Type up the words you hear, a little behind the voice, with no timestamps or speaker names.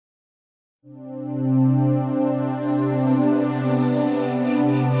Hi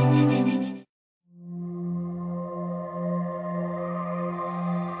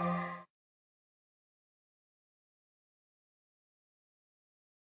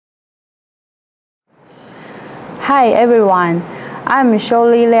everyone, I'm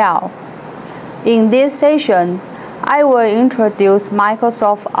Shirley Liao. In this session, I will introduce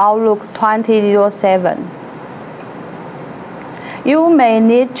Microsoft Outlook 2007. You may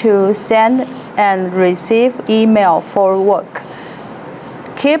need to send and receive email for work.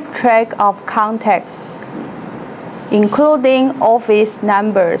 Keep track of contacts, including office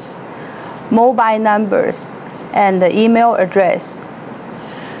numbers, mobile numbers, and the email address.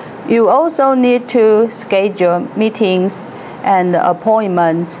 You also need to schedule meetings and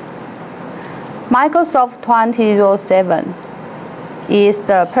appointments. Microsoft 2007 is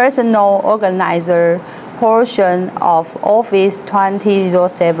the personal organizer portion of Office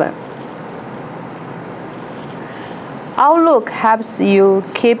 2007. Outlook helps you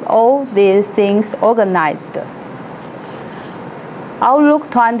keep all these things organized.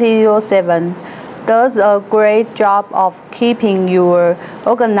 Outlook 2007 does a great job of keeping you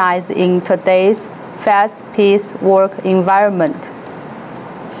organized in today's fast-paced work environment.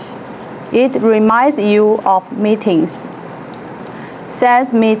 It reminds you of meetings,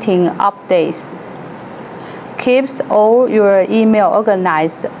 sends meeting updates, keeps all your email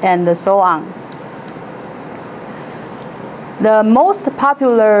organized, and so on. The most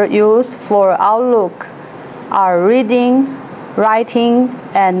popular use for Outlook are reading, writing,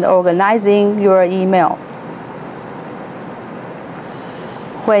 and organizing your email.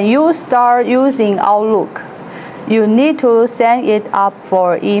 When you start using Outlook, you need to set it up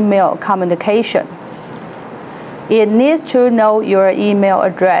for email communication. It needs to know your email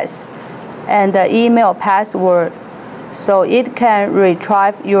address and the email password so it can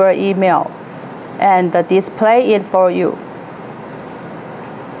retrieve your email and display it for you.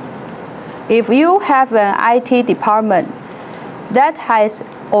 If you have an IT department that has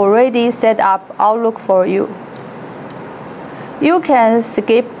already set up Outlook for you, you can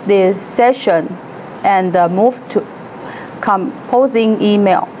skip this session and move to composing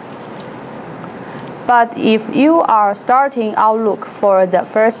email. But if you are starting Outlook for the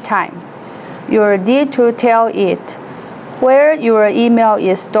first time, you need to tell it where your email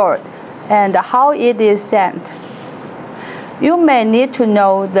is stored and how it is sent. You may need to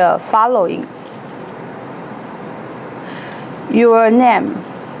know the following: your name,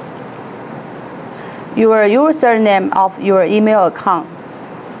 your username of your email account,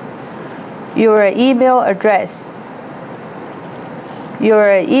 your email address,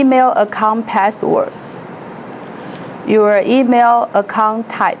 your email account password, your email account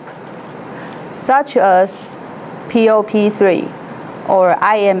type, such as POP3 or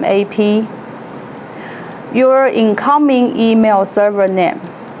IMAP, your incoming email server name,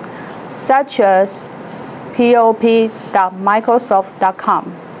 such as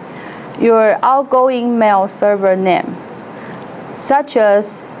pop.microsoft.com, your outgoing mail server name, such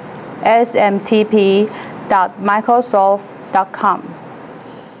as smtp.microsoft.com.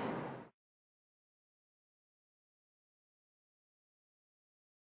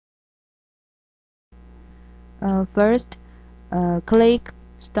 First, click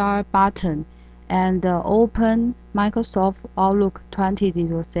Start button and open Microsoft Outlook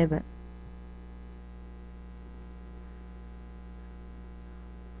 2007.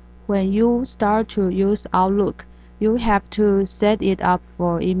 When you start to use Outlook, you have to set it up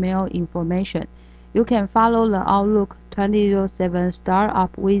for email information. You can follow the Outlook 2007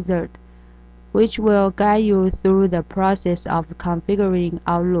 Startup Wizard, which will guide you through the process of configuring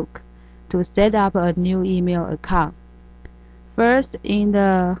Outlook to set up a new email account. First, in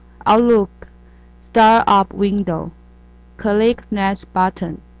the Outlook Startup window, click Next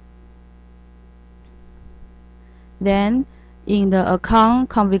button. Then, in the Account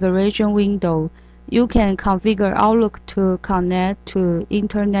Configuration window, you can configure Outlook to connect to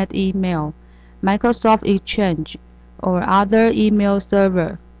Internet email, Microsoft Exchange, or other email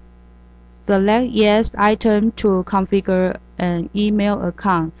server. Select Yes item to configure an email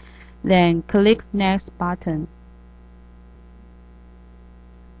account, then click Next button.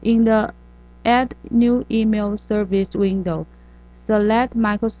 In the Add New Email Service window, select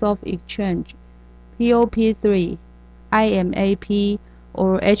Microsoft Exchange, POP3, IMAP,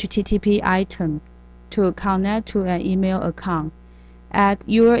 or HTTP item to connect to an email account at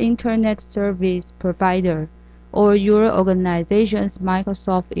your Internet Service Provider or your organization's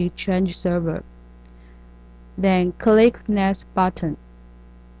Microsoft Exchange server. Then click Next button.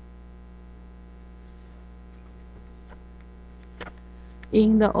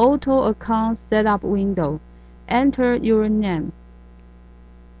 In the Auto Account Setup window, enter your name.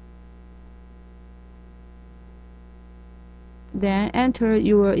 Then enter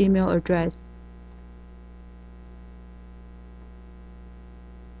your email address.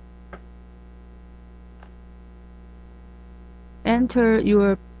 Enter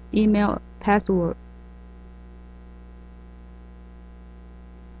your email password.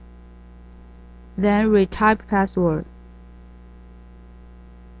 Then retype password.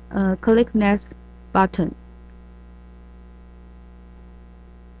 Click Next button.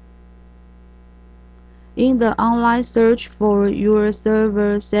 In the online search for your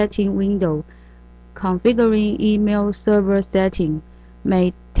server setting window, configuring email server setting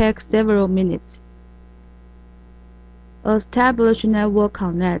may take several minutes. Establish Network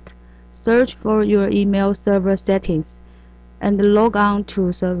Connect. Search for your email server settings and log on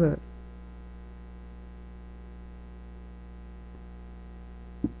to server.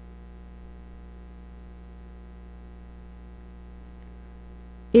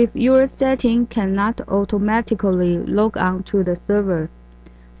 If your setting cannot automatically log on to the server,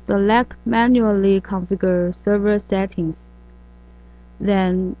 select Manually Configure Server Settings.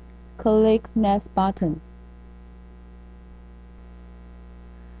 Then click Next button.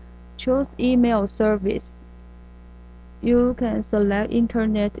 Choose Email Service. You can select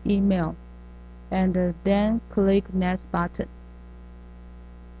Internet Email and then click Next button.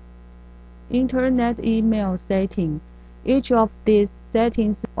 Internet Email Setting. Each of these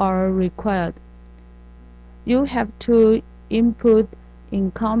settings are required. You have to input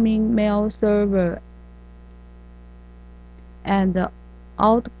incoming mail server and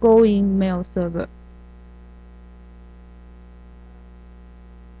outgoing mail server.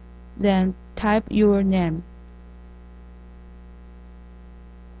 Then type your name.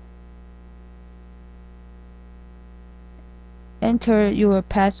 Enter your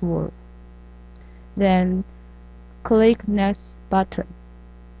password. Then click Next button.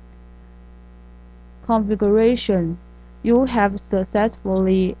 Configuration. You have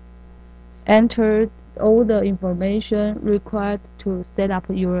successfully entered all the information required to set up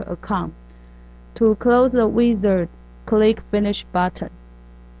your account. To close the wizard, click Finish button.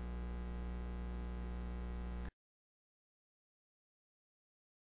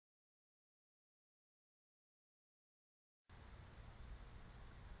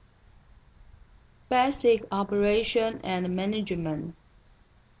 Basic operation and management.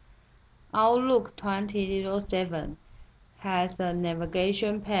 Outlook 2007 has a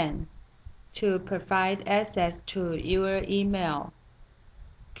navigation pane to provide access to your email,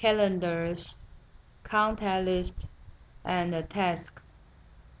 calendars, contact list, and tasks.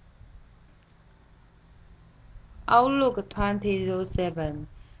 Outlook 2007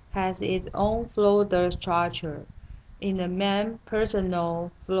 has its own folder structure in the main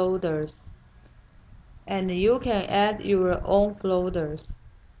personal folders, and you can add your own folders.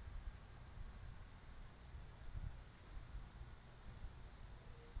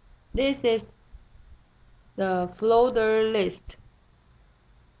 This is the folder list.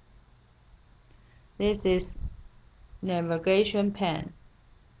 This is navigation pane.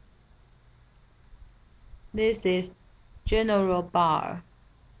 This is general bar.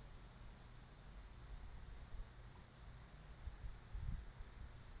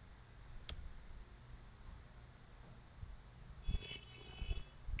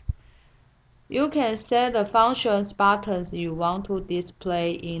 You can set the functions buttons you want to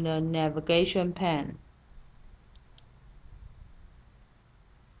display in the navigation pane.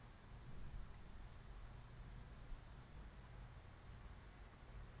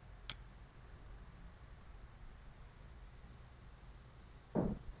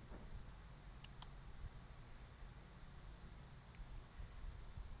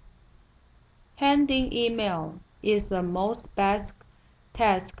 Handling email is the most basic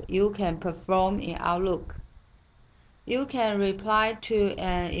task you can perform in Outlook. You can reply to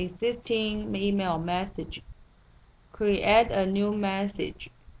an existing email message, create a new message,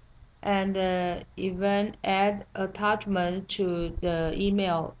 and even add attachment to the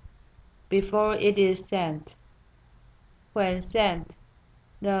email before it is sent. When sent,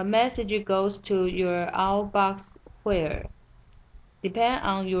 the message goes to your outbox where, depending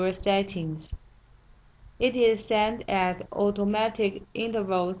on your settings, it is sent at automatic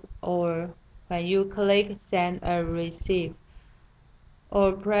intervals or when you click Send and Receive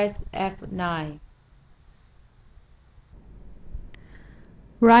or press F9.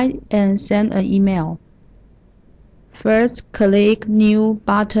 Write and send an email. First, click New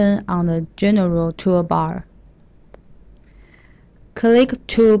button on the General toolbar. Click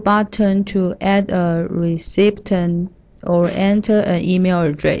Tool button to add a recipient or enter an email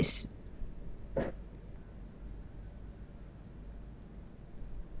address.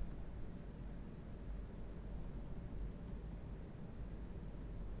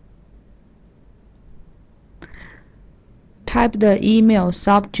 Type the email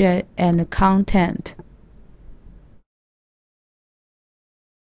subject and content.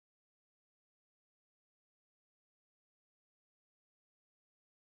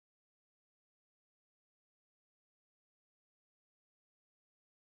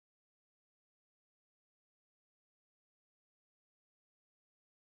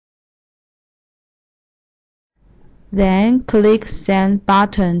 Then click Send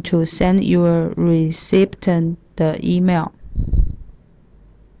button to send your recipient the email.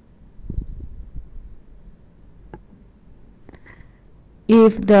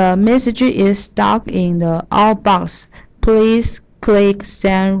 If the message is stuck in the outbox, please click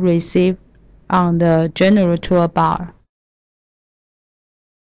Send Receive on the general toolbar.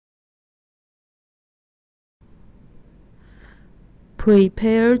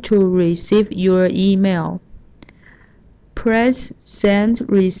 Prepare to receive your email. Press Send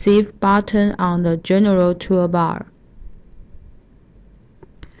Receive button on the general toolbar.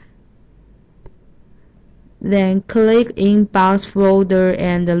 Then click Inbox folder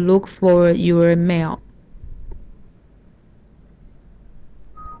and look for your mail.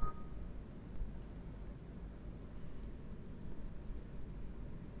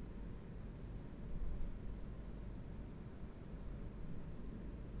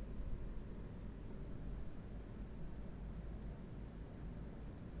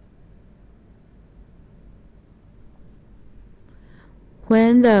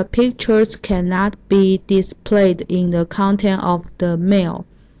 When the pictures cannot be displayed in the content of the mail,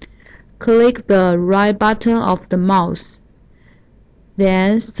 click the right button of the mouse.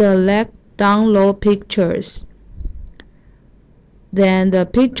 Then select Download Pictures. Then the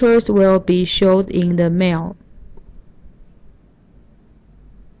pictures will be shown in the mail.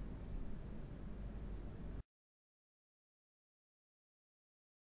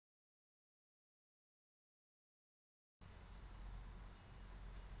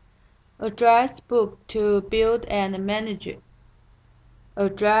 Address book to build and manage.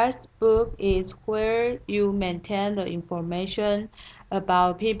 Address book is where you maintain the information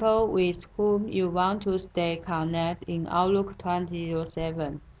about people with whom you want to stay connected in Outlook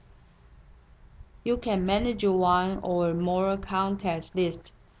 2007. You can manage one or more contact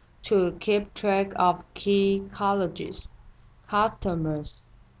lists to keep track of key colleagues, customers,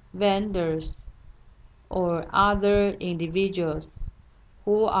 vendors, or other individuals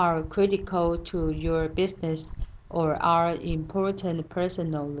who are critical to your business or are important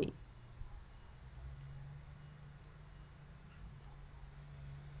personally.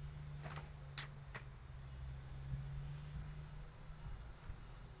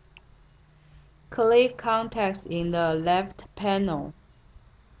 Click Contacts in the left panel.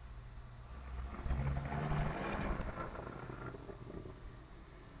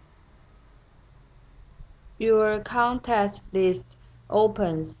 Your contacts list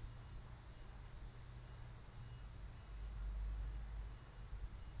opens.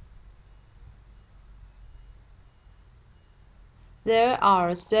 There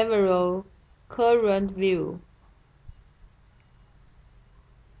are several current views.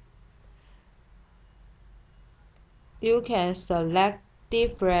 You can select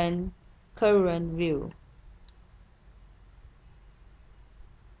different current views.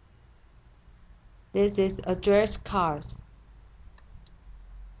 This is address cards.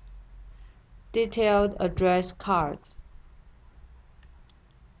 Detailed address cards.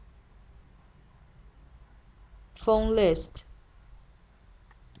 Phone list.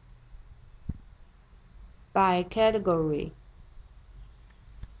 By category.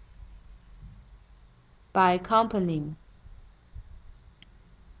 By company.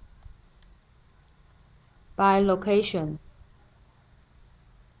 By location.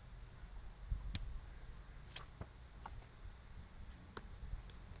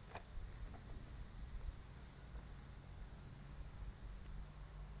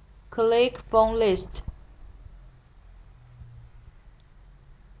 Click Phone List.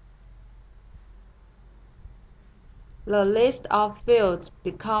 The list of fields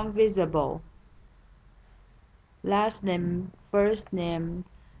become visible. Last name, first name,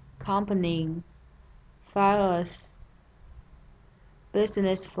 company, files,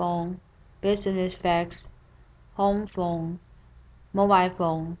 business phone, business fax, home phone, mobile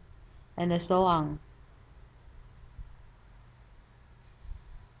phone, and so on.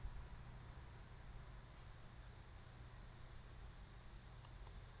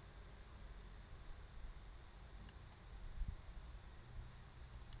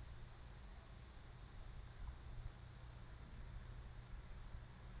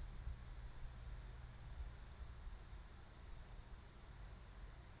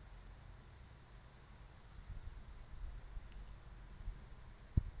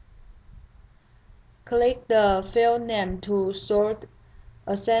 Click the field name to sort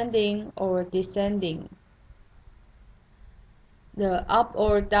ascending or descending. The up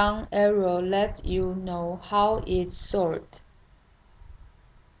or down arrow lets you know how it's sorted.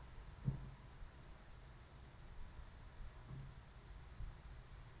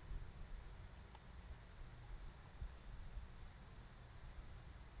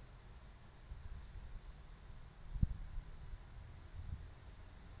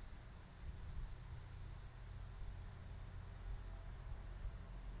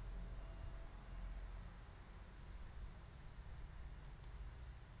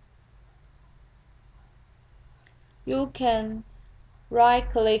 You can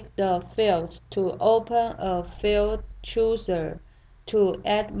right-click the fields to open a field chooser to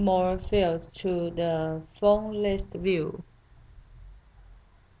add more fields to the phone list view.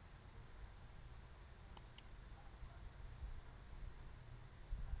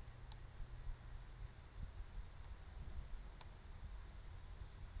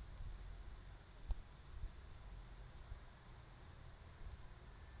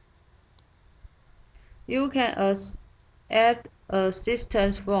 You can add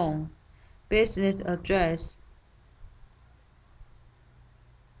assistance phone, business address,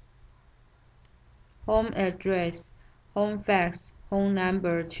 home address, home fax, home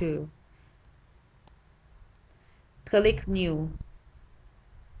number too. Click New.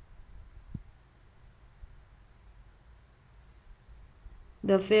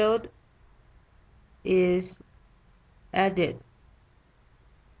 The field is added.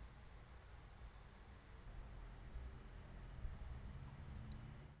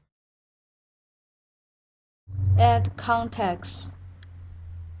 Add contacts.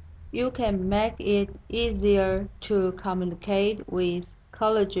 You can make it easier to communicate with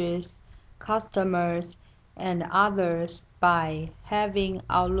colleagues, customers, and others by having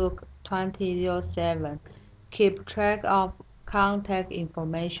Outlook 2007 keep track of contact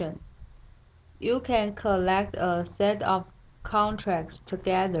information. You can collect a set of contacts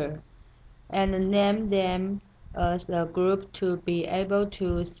together and name them as a group to be able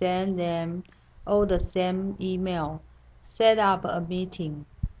to send them all the same email, set up a meeting,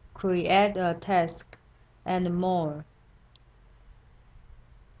 create a task, and more.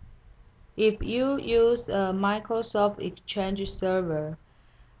 If you use a Microsoft Exchange server,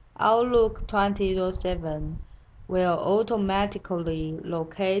 Outlook 2007 will automatically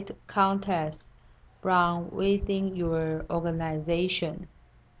locate contacts from within your organization.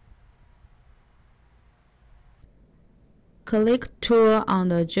 Click Tool on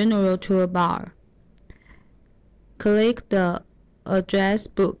the General toolbar. Click the Address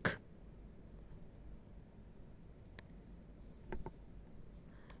Book.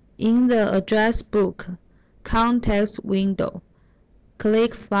 In the Address Book Contacts window,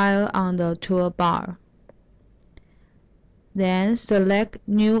 click File on the toolbar. Then select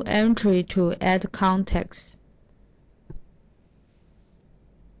New Entry to add contacts.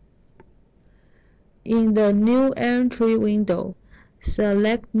 In the New Entry window,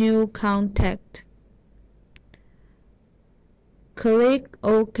 select New Contact. Click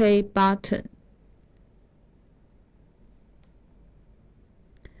OK button.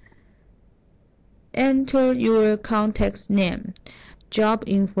 Enter your contact's name, job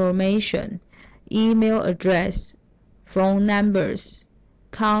information, email address, phone numbers,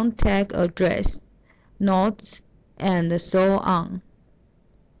 contact address, notes, and so on.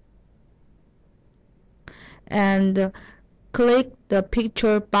 And click the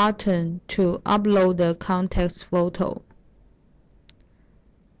picture button to upload the contact's photo.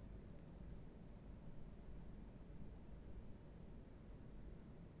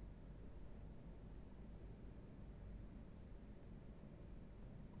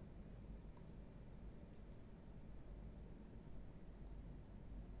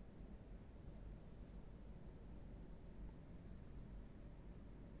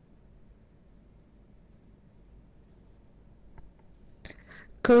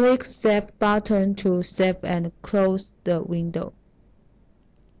 Click Save button to save and close the window.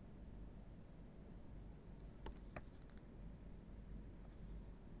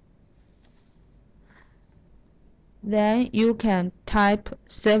 Then you can type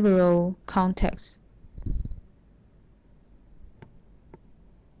several contacts.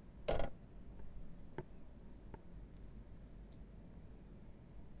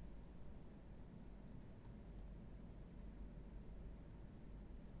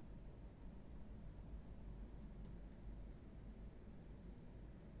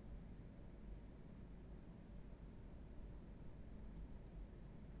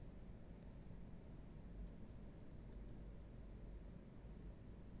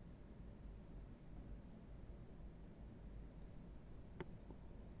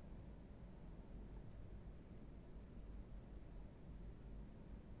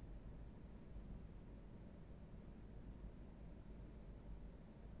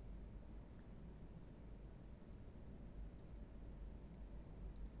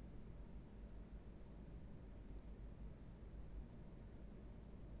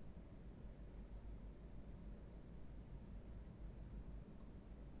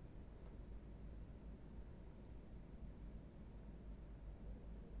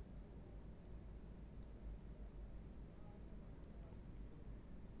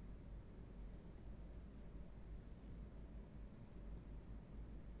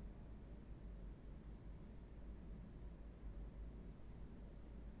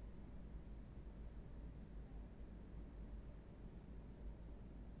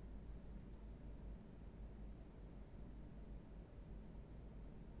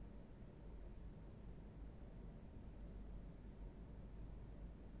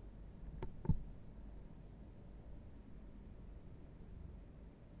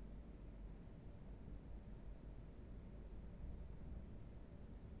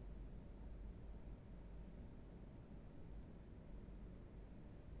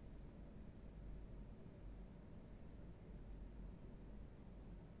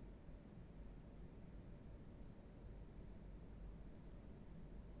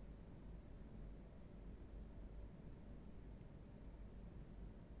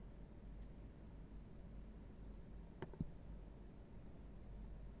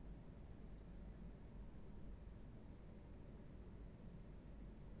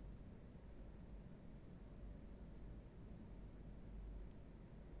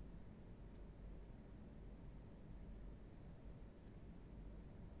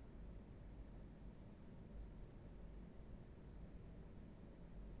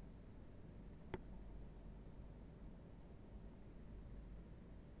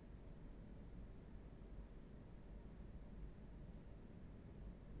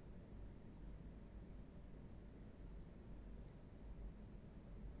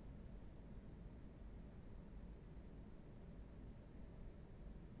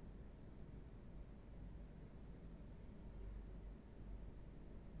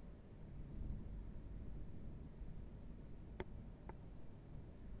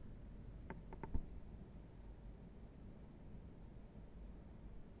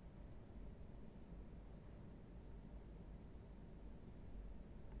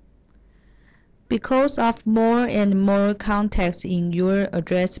 Because of more and more contacts in your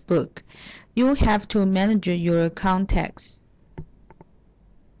address book, you have to manage your contacts.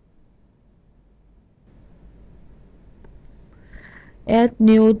 Add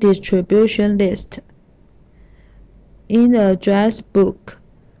new distribution list. In the address book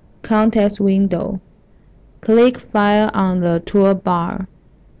contacts window, click File on the toolbar.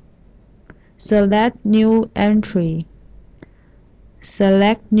 Select New Entry.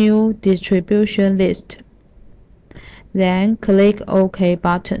 Select New Distribution List. Then click OK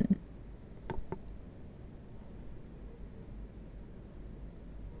button.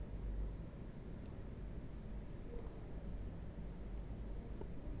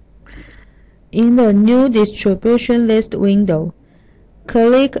 In the New Distribution List window,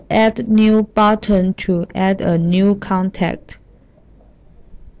 click Add New button to add a new contact.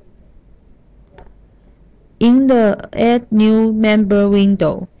 In the Add New Member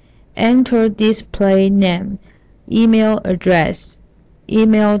window, enter display name, email address,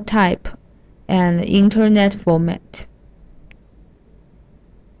 email type, and internet format.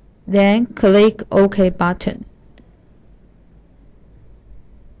 Then click OK button.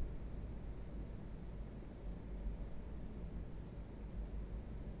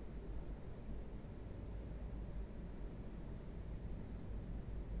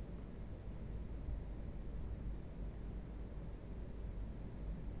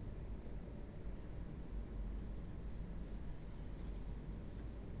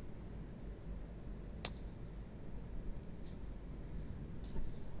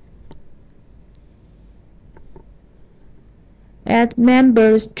 Add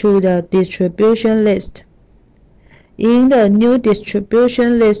members to the distribution list. In the New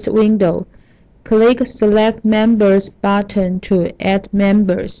Distribution List window, click Select Members button to add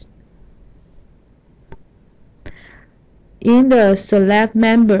members. In the Select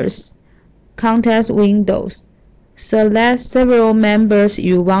Members Contacts window, select several members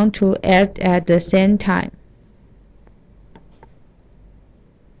you want to add at the same time.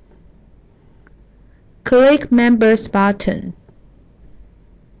 Click Members button.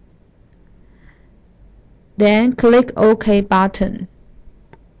 Then click OK button.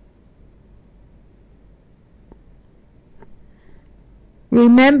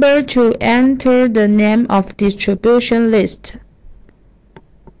 Remember to enter the name of distribution list.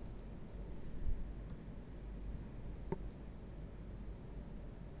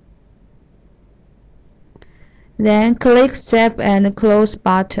 Then click Save and Close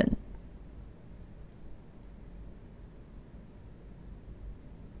button.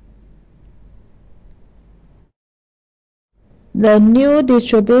 The new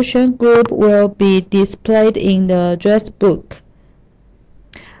distribution group will be displayed in the address book.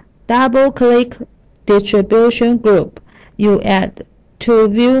 Double-click distribution group you add to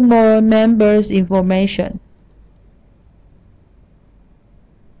view more members' information.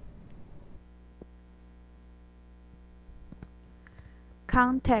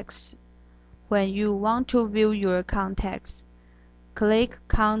 Contacts. When you want to view your contacts, click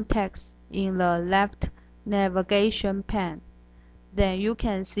Contacts in the left navigation pane. Then you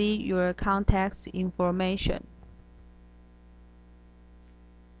can see your contacts information.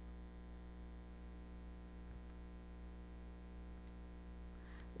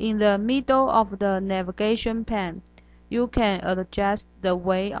 In the middle of the navigation pane, you can adjust the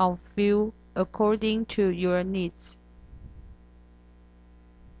way of view according to your needs.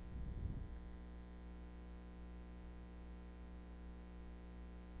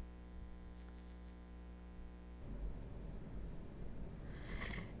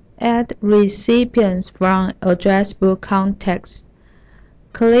 Add recipients from address book contacts.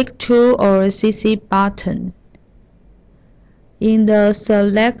 Click To or CC button. In the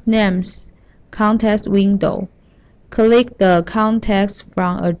Select Names Contacts window, click the Contacts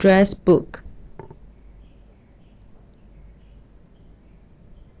from Address Book.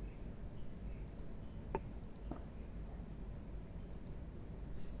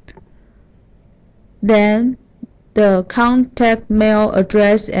 Then the contact mail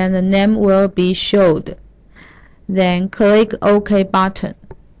address and the name will be showed. Then click OK button.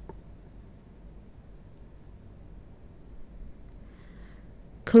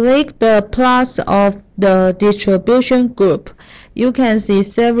 Click the plus of the distribution group. You can see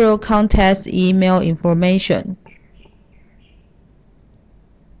several contacts' email information.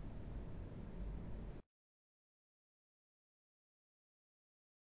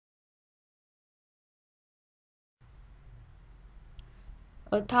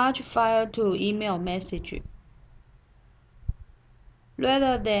 Attach file to email message.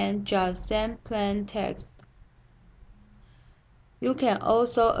 Rather than just send plain text, You can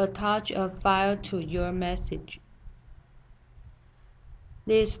also attach a file to your message.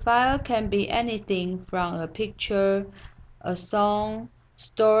 This file can be anything from a picture, a song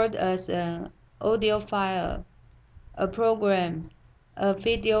stored as an audio file, a program, a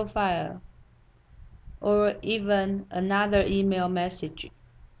video file, or even another email message.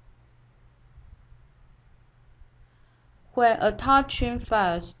 When attaching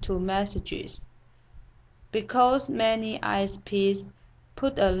files to messages, because many ISPs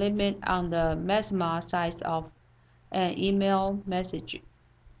put a limit on the maximum size of an email message,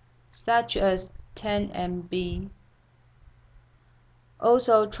 such as 10 MB,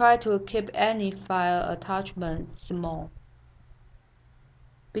 also try to keep any file attachment small.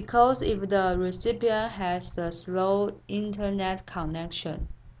 Because if the recipient has a slow internet connection,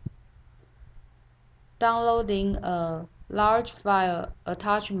 downloading a large file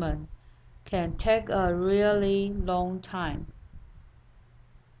attachment can take a really long time.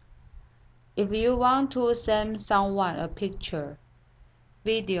 If you want to send someone a picture,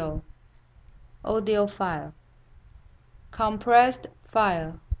 video, audio file, compressed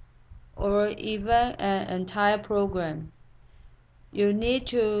file, or even an entire program, you need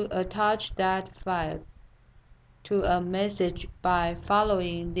to attach that file to a message by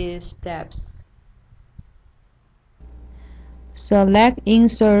following these steps. Select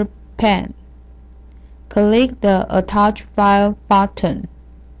Insert Pen. Click the Attach File button.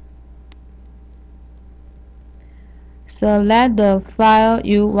 Select the file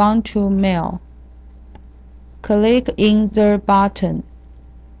you want to mail. Click Insert button.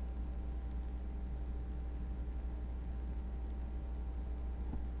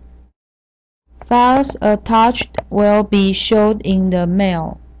 Files attached will be shown in the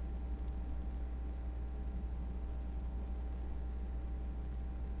mail.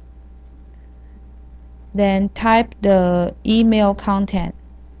 Then type the email content.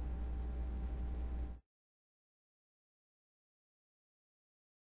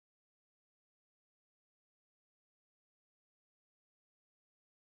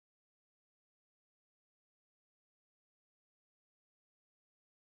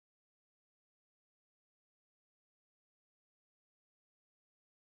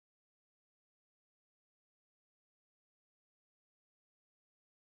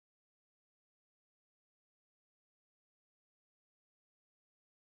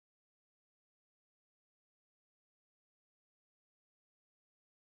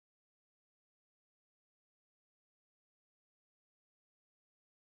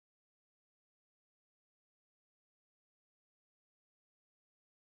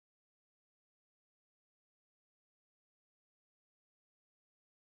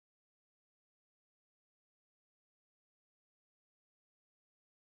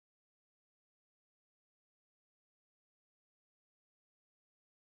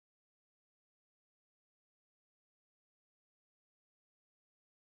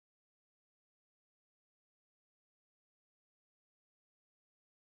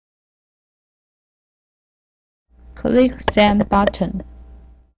 Click Send button.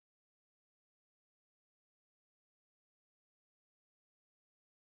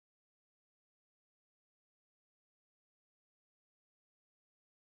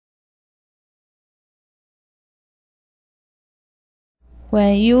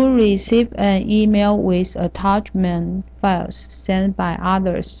 When you receive an email with attachment files sent by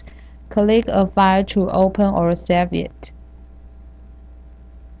others, click a file to open or save it.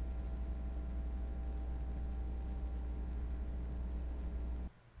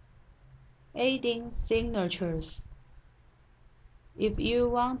 Adding signatures. If you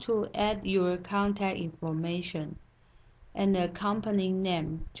want to add your contact information and the company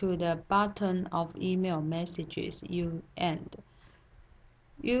name to the bottom of email messages you end,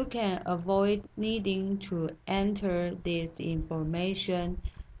 you can avoid needing to enter this information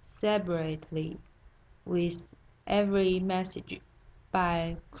separately with every message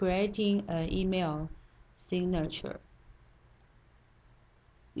by creating an email signature.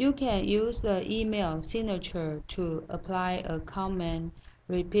 You can use the email signature to apply a common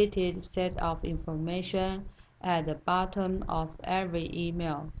repeated set of information at the bottom of every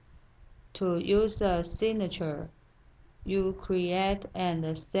email. To use the signature, you create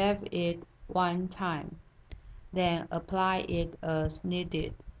and save it one time, then apply it as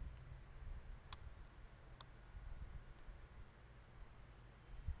needed.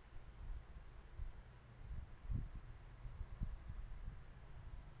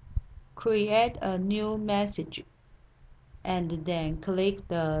 Create a new message and then click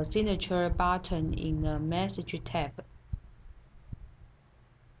the signature button in the Message tab.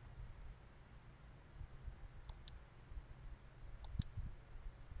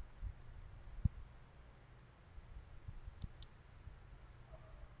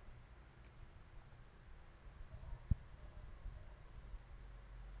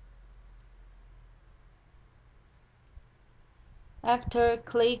 After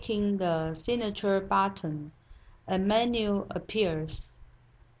clicking the signature button, a menu appears.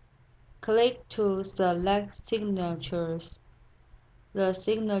 Click to select signatures. The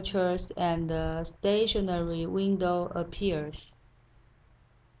signatures and the stationery window appears.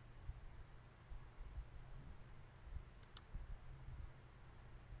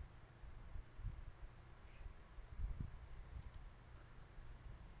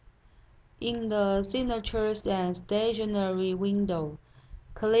 In the Signatures and Stationery window,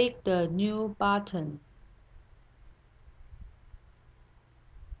 click the New button.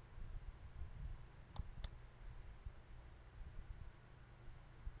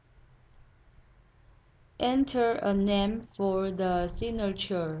 Enter a name for the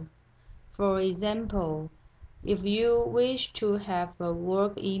signature. For example, if you wish to have a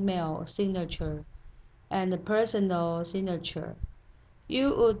work email signature and a personal signature,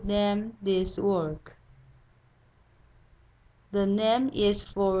 you would name this work. The name is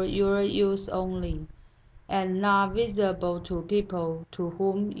for your use only and not visible to people to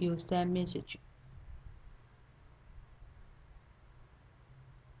whom you send message.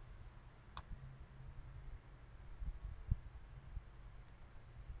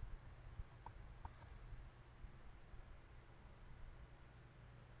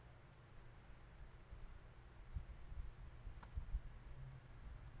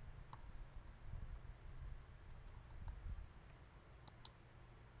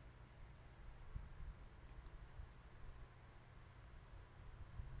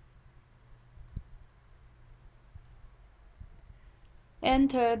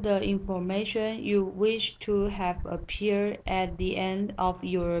 Enter the information you wish to have appear at the end of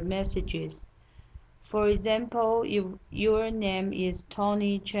your messages. For example, if your name is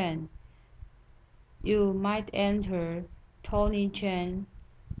Tony Chen, you might enter Tony Chen,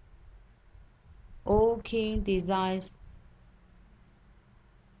 King Designs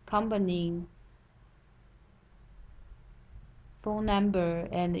Company, phone number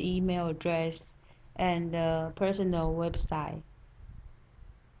and email address, and personal website.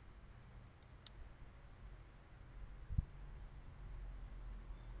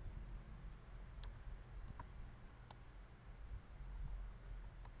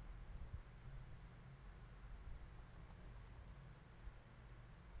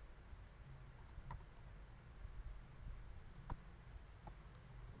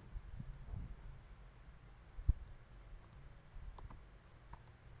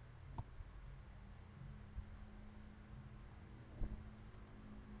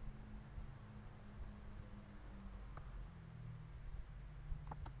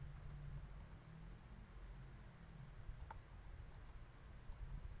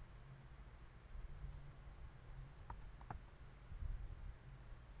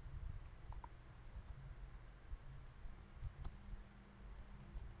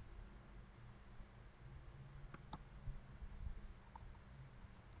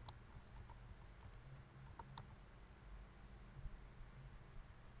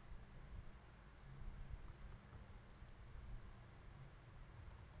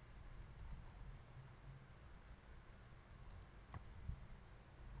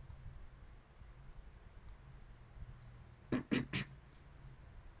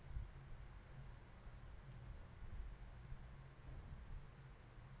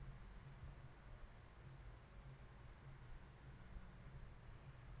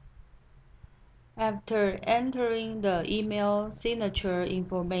 After entering the email signature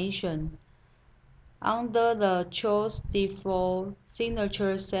information, under the Choose Default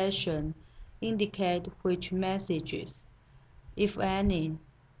Signature section, indicate which messages, if any,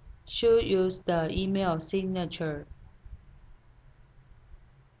 should use the email signature.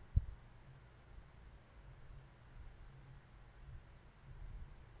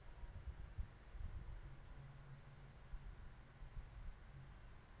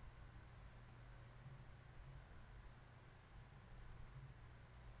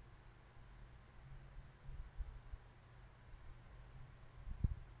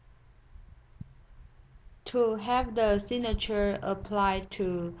 To have the signature applied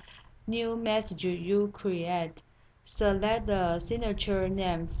to new message you create, select the signature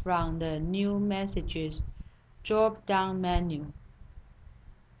name from the New Messages drop-down menu.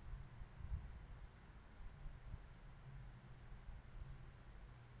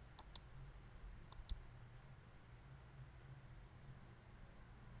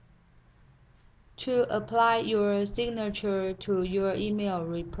 To apply your signature to your email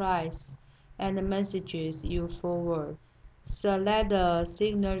replies and messages you forward, select the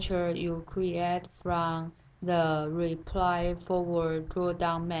signature you create from the Reply Forward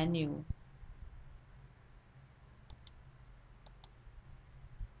drop-down menu.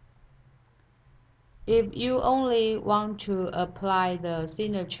 If you only want to apply the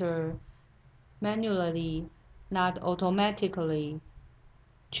signature manually, not automatically,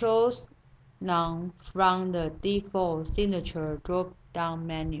 choose None from the default signature drop-down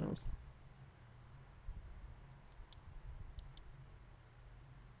menus.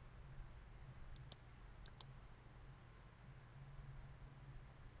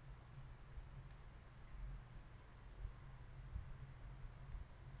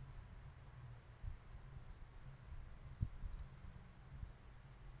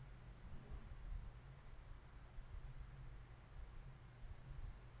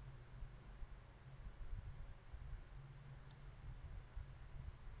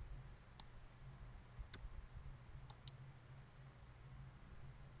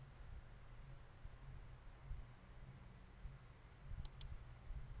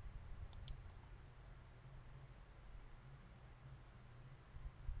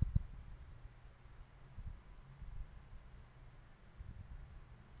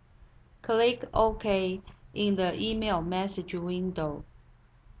 Click OK in the email message window.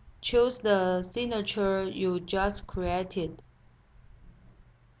 Choose the signature you just created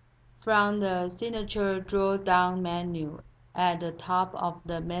from the Signature drop-down menu at the top of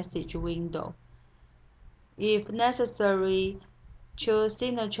the message window. If necessary, choose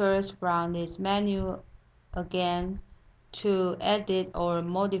Signatures from this menu again to edit or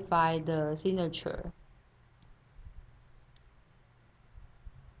modify the signature.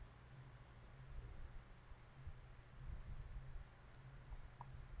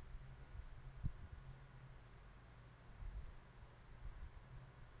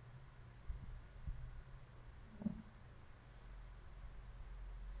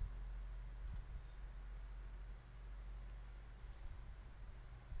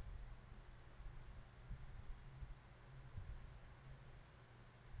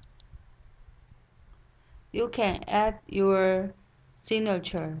 You can add your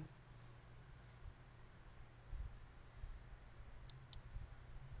signature.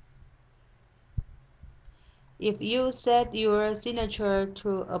 If you set your signature to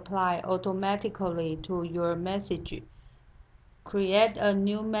apply automatically to your message, create a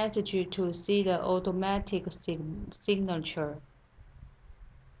new message to see the automatic signature.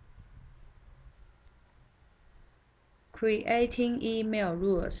 Creating email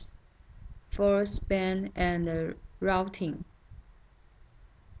rules for spam and routing.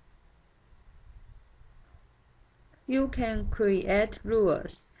 You can create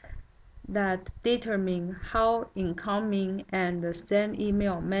rules that determine how incoming and sent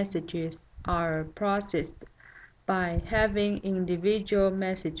email messages are processed by having individual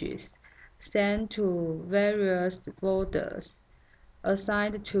messages sent to various folders,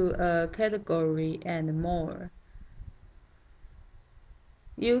 assigned to a category, and more.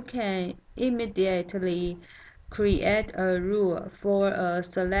 You can immediately create a rule for a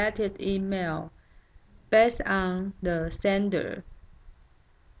selected email based on the sender,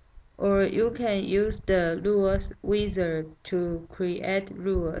 or you can use the rules wizard to create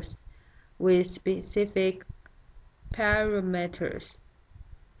rules with specific parameters.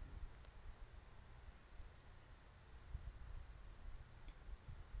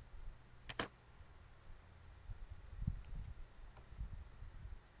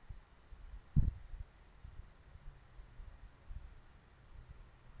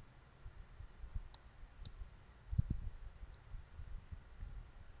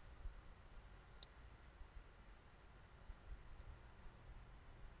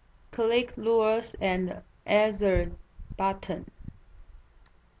 Click Rules and Other button.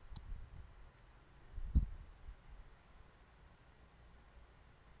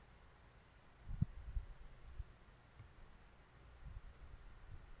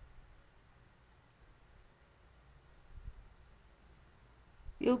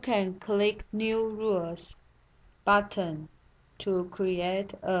 You can click New Rules button to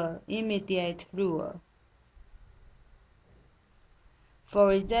create an immediate rule.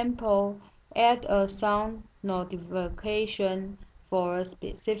 For example, add a sound notification for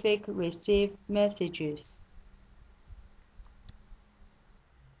specific received messages.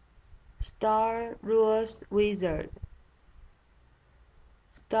 Start Rules Wizard.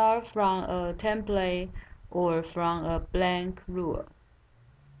 Start from a template or from a blank rule.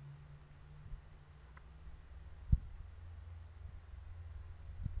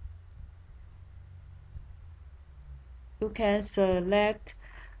 You can select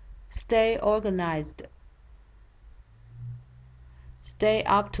Stay Organized, Stay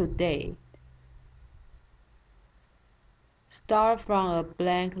Up to Date. Start from a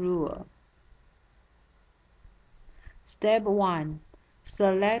blank rule. Step 1.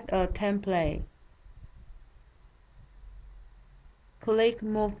 Select a template. Click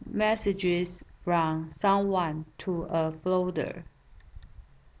Move Messages from Someone to a folder.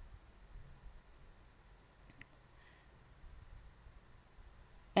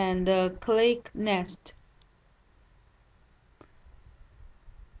 And click Next.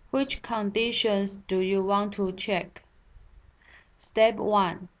 Which conditions do you want to check? Step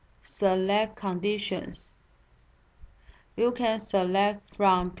 1. Select conditions. You can select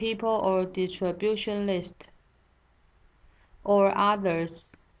from people or distribution list or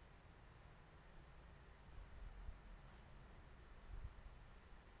others.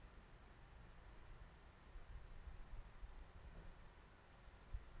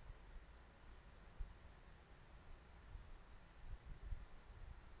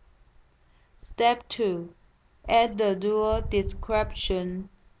 Step 2. Add the rule description.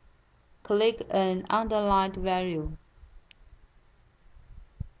 Click an underlined value.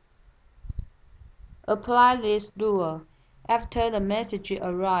 Apply this rule after the message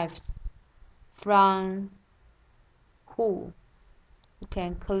arrives. From who? You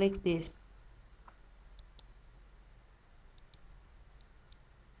can click this.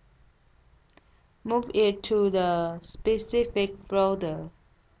 Move it to the specific folder.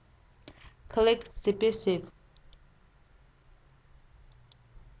 Click Specific.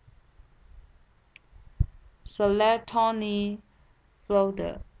 Select Tony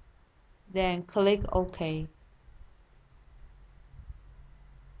folder, then click OK.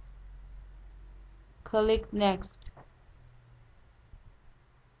 Click Next.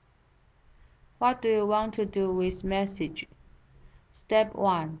 What do you want to do with message? Step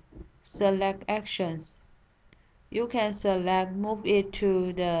 1. Select Actions. You can select Move it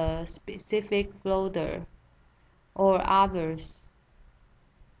to the specific folder or others.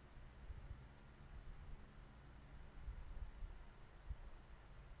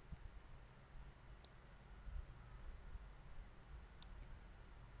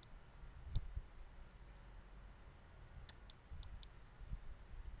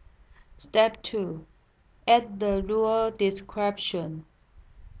 Step 2. Add the rule description.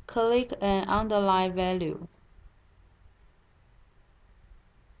 Click an underline value.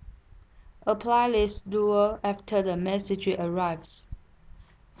 Apply this rule after the message arrives.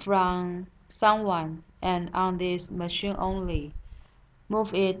 From someone and on this machine only.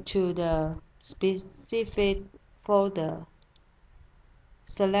 Move it to the specific folder.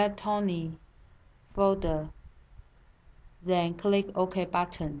 Select Tony folder, then click OK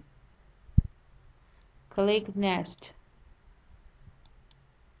button. Click Next.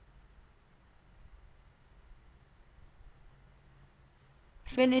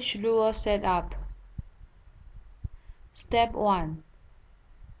 Finish rule setup. Step 1.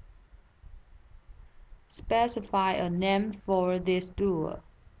 Specify a name for this rule.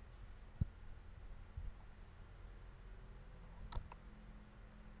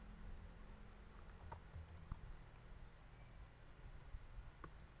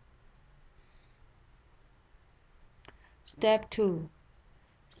 Step 2.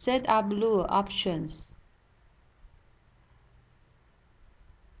 Set up rule options.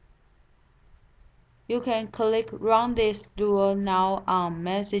 You can click Run this rule now on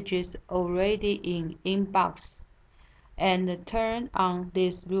messages already in inbox and turn on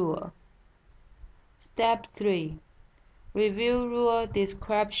this rule. Step 3. Review rule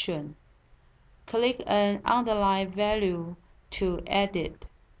description. Click an underline value to edit.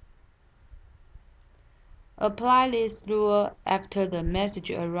 Apply this rule after the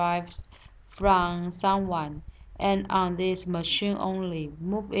message arrives from someone and on this machine only.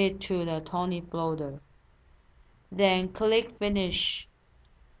 Move it to the Tony folder. Then click Finish.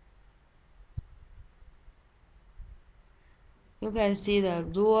 You can see the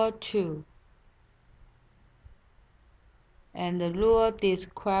rule 2 and the rule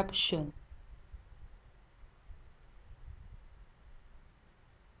description.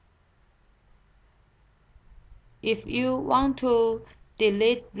 If you want to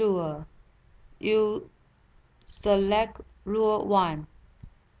delete rule, you select rule 1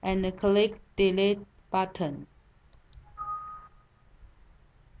 and click Delete button.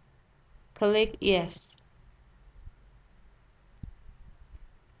 Click Yes.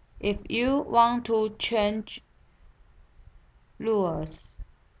 If you want to change rules,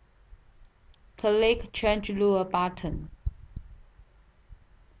 click Change Rule button.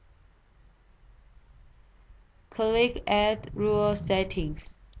 Click Add Rule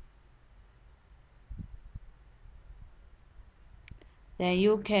Settings. Then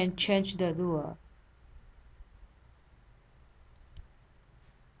you can change the rule.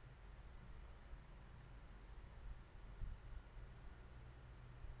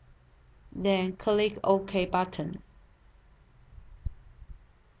 Then click OK button.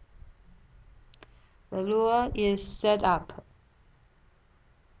 The rule is set up.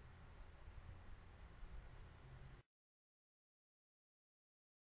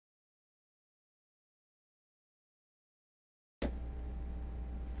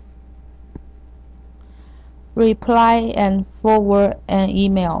 Reply and forward an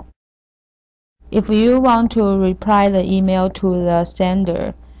email. If you want to reply the email to the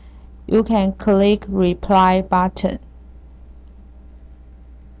sender, you can click Reply button.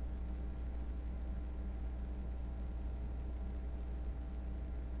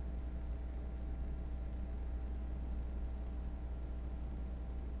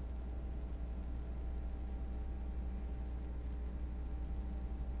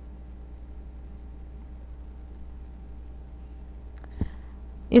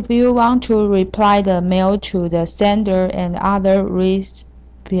 If you want to reply the mail to the sender and other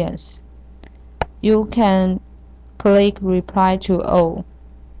recipients, you can click Reply to All.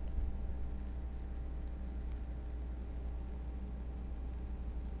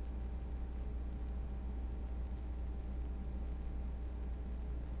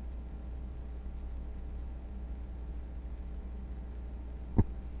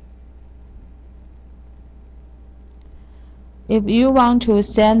 If you want to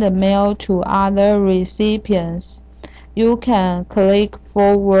send the mail to other recipients, you can click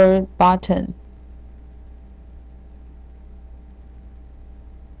Forward button.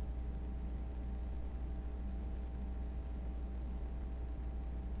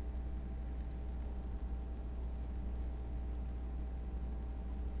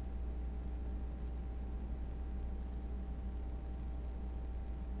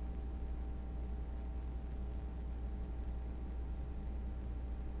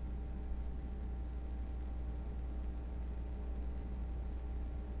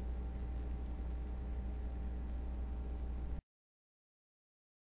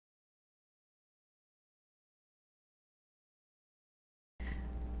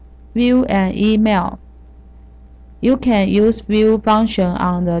 View an email. You can use View function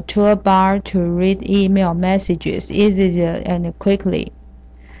on the toolbar to read email messages easily and quickly.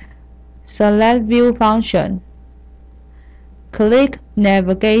 Select View function. Click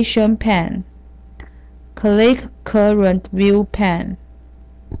Navigation pane. Click Current View pane.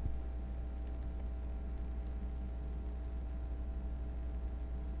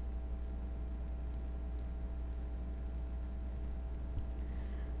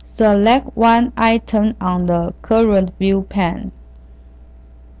 Select one item on the Current View pane.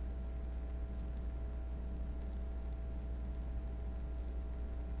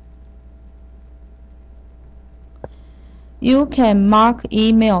 You can mark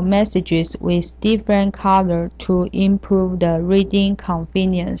email messages with different colors to improve the reading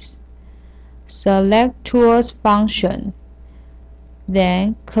convenience. Select Tools function.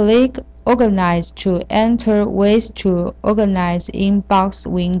 Then click Organize to enter ways to organize inbox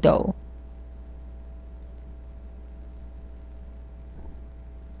window.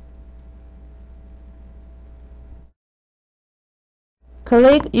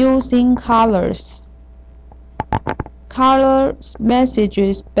 Click Using Colors. Color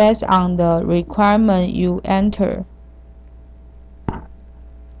messages based on the requirement you enter.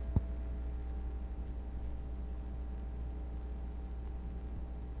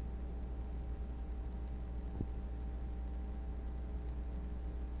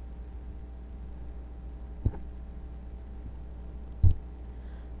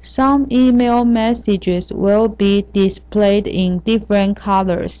 Some email messages will be displayed in different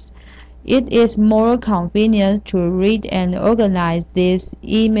colors. It is more convenient to read and organize these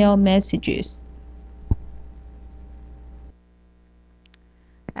email messages.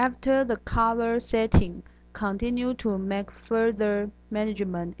 After the color setting, continue to make further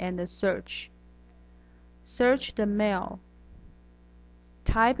management and search. Search the mail.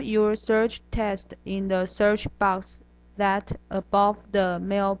 Type your search text in the search box that's above the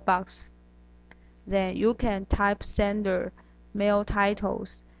mailbox. Then you can type sender, mail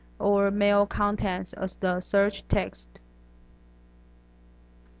titles, or mail contents as the search text.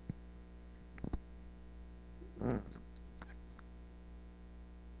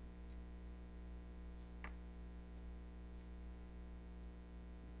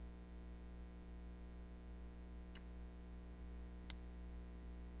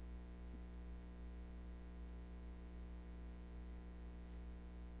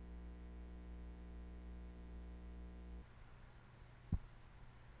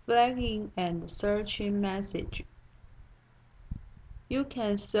 Flagging and searching message. You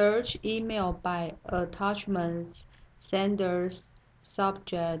can search email by attachments, senders,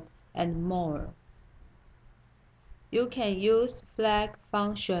 subject, and more. You can use flag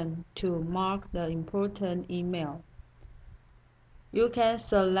function to mark the important email. You can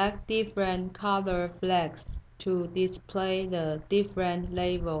select different color flags to display the different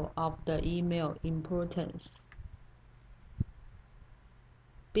level of the email importance.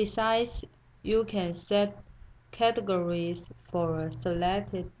 Besides, you can set categories for a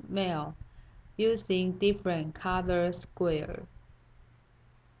selected mail using different color squares.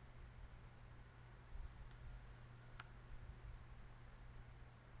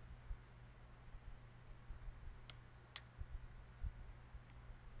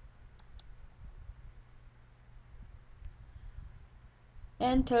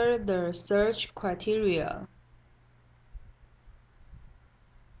 Enter the search criteria.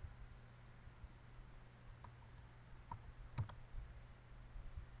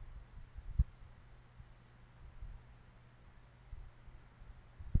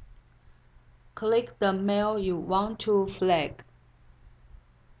 Click the mail you want to flag.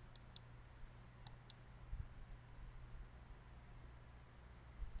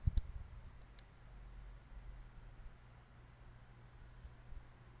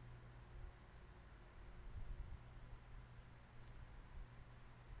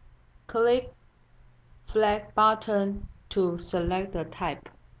 Click Flag button to select the type.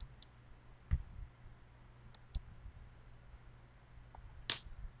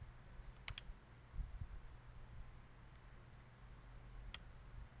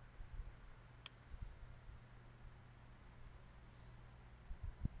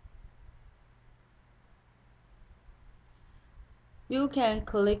 You can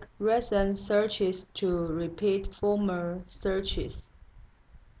click Recent Searches to repeat former searches.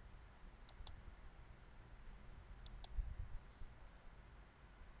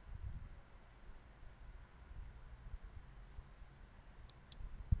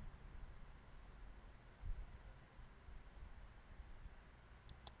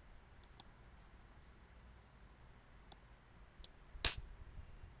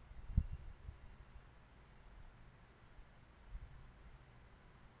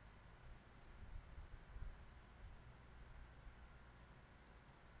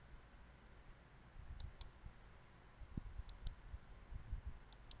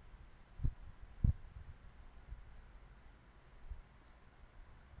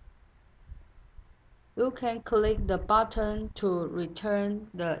 You can click the button to return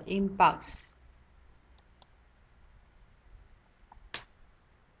the inbox.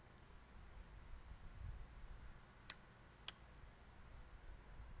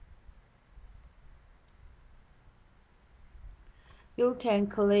 You can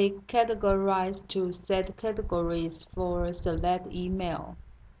click Categorize to set categories for select email.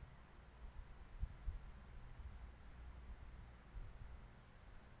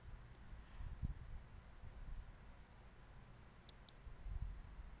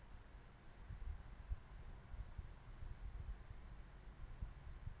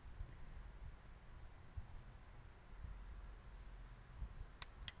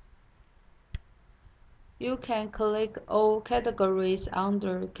 You can click all categories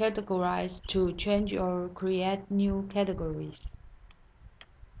under Categorize to change or create new categories.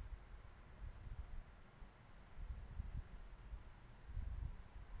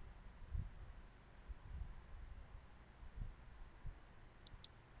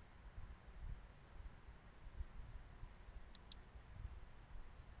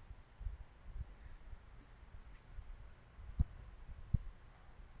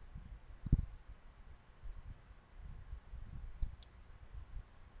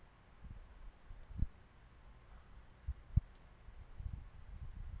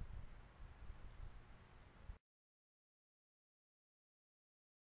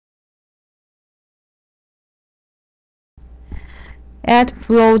 Add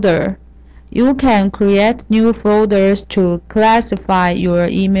folder. You can create new folders to classify your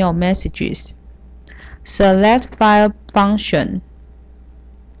email messages. Select File function.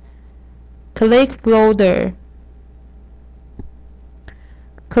 Click Folder.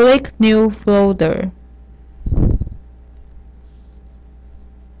 Click New folder.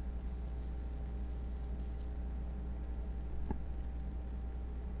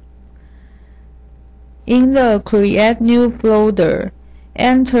 In the Create New folder,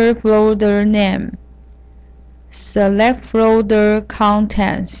 enter folder name. Select folder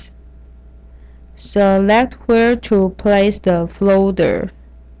contents. Select where to place the folder.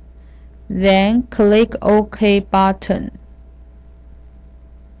 Then click OK button.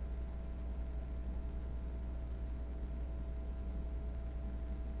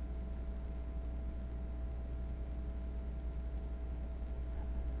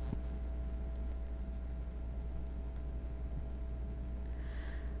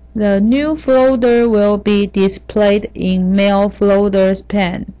 The new folder will be displayed in Mail Folders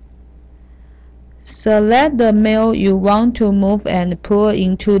pane. Select the mail you want to move and put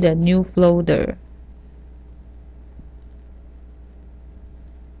into the new folder.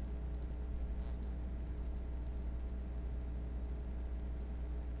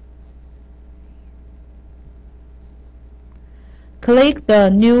 Click the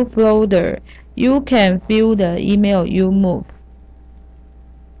new folder. You can view the email you move.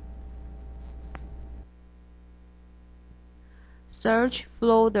 Search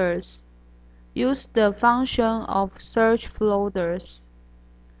folders. Use the function of search folders.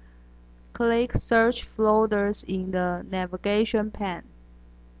 Click Search Folders in the navigation pane.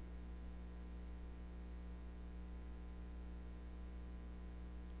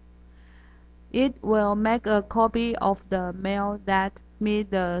 It will make a copy of the mail that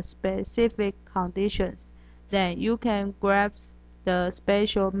meet the specific conditions. Then you can grab the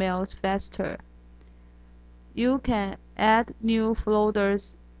special mails faster. You can add new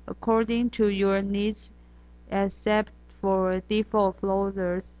folders according to your needs, except for default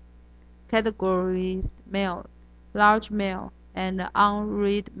folders, categories mail, large mail, and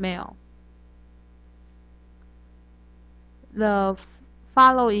unread mail. The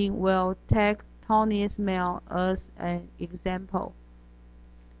following will take Tony's mail as an example.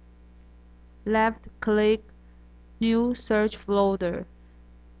 Left-click New Search Folder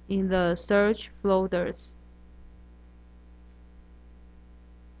in the Search Folders.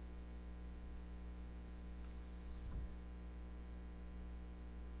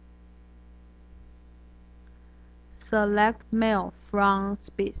 Select Mail from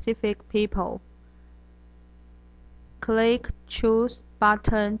specific people. Click Choose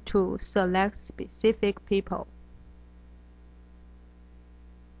button to select specific people.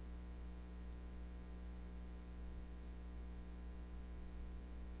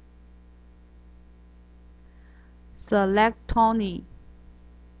 Select Tony.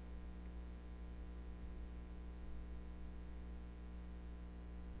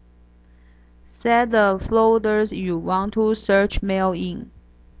 Set the folders you want to search mail in.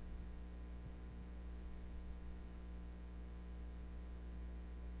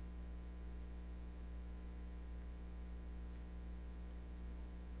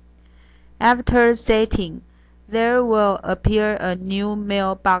 After setting, there will appear a new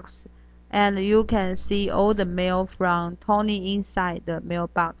mailbox, and you can see all the mail from Tony inside the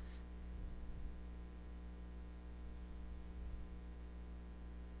mailbox.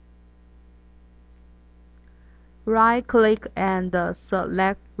 Right-click and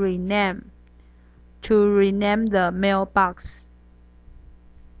select Rename to rename the mailbox.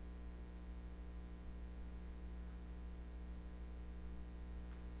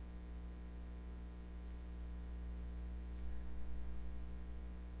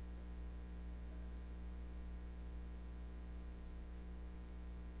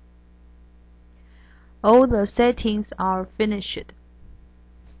 All the settings are finished.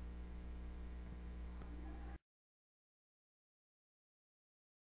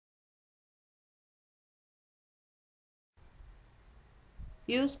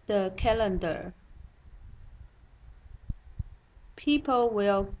 Use the calendar. People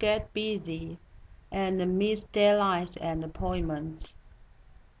will get busy and miss deadlines and appointments.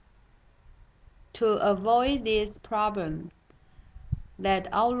 To avoid this problem, let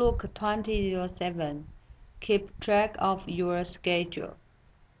Outlook 2007 keep track of your schedule.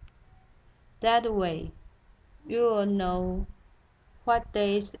 That way, you will know what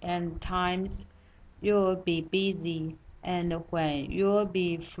days and times you will be busy and when you will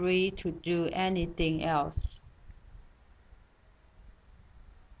be free to do anything else.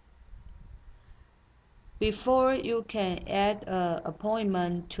 Before you can add an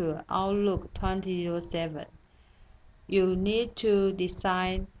appointment to Outlook 2007, you need to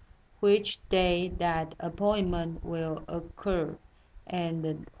decide which day that appointment will occur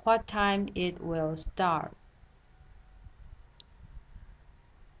and what time it will start.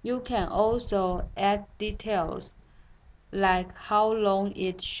 You can also add details like how long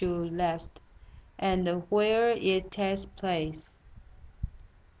it should last and where it takes place.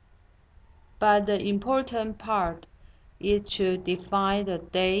 But the important part is to define the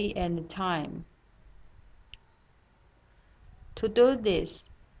day and time. To do this,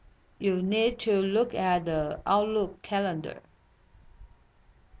 you need to look at the Outlook calendar.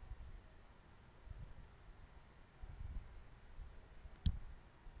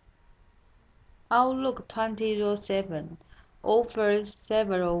 Outlook 2007 offers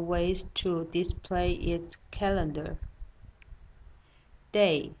several ways to display its calendar.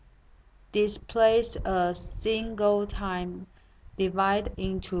 Day displays a single time divide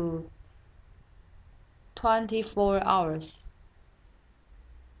into 24 hours.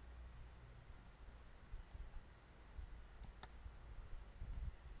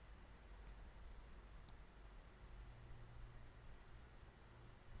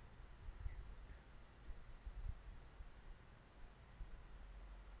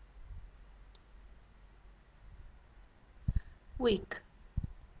 Week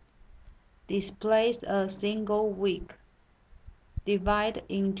displays a single week. Divide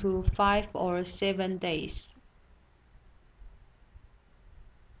into 5 or 7 days.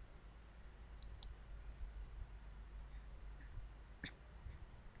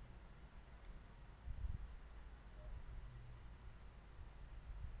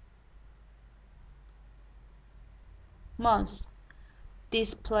 Month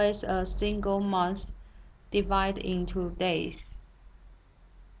displays a single month. Divide into days.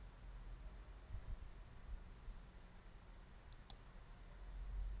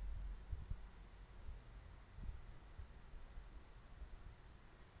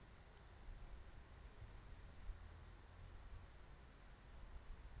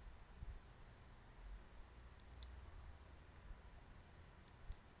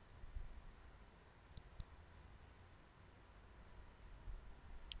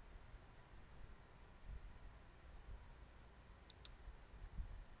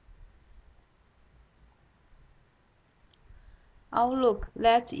 Outlook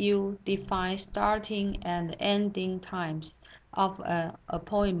lets you define starting and ending times of an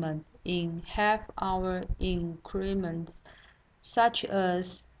appointment in half-hour increments, such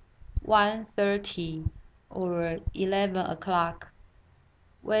as 1:30 or 11 o'clock,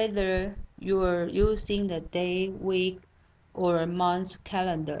 whether you're using the day, week, or month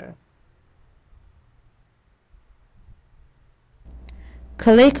calendar.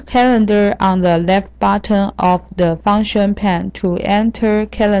 Click Calendar on the left button of the function pane to enter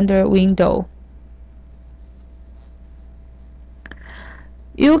Calendar window.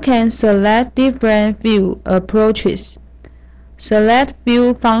 You can select different view approaches. Select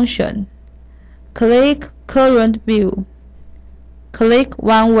View function. Click Current View. Click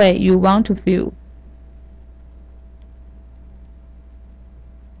one way you want to view.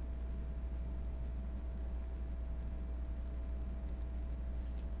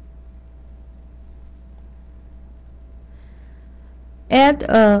 Add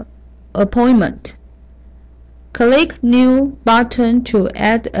an appointment. Click New button to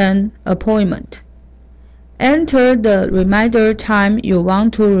add an appointment. Enter the reminder time you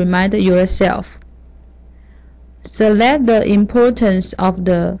want to remind yourself. Select the importance of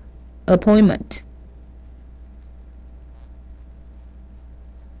the appointment.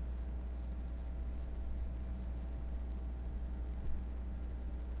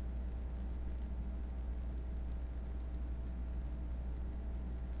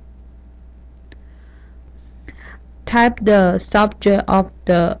 Type the subject of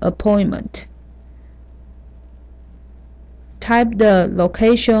the appointment. Type the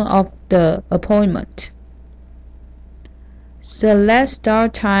location of the appointment. Select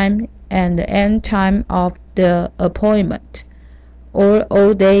start time and end time of the appointment or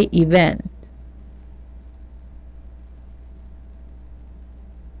all-day event.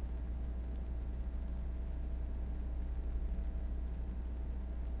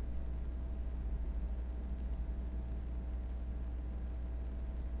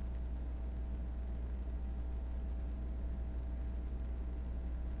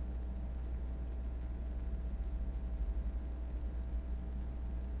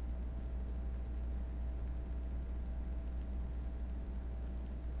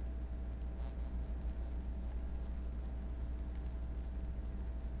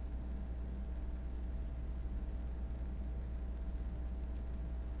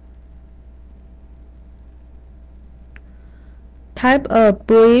 Type a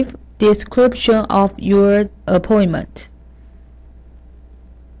brief description of your appointment.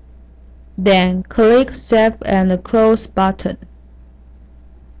 Then click Save and Close button.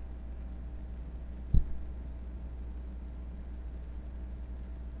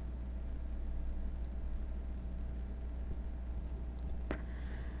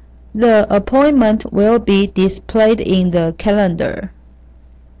 The appointment will be displayed in the calendar.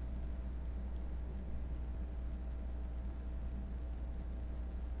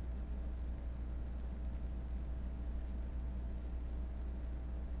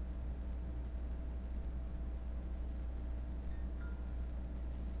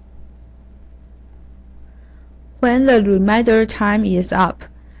 When the reminder time is up,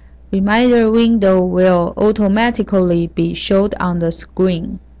 reminder window will automatically be showed on the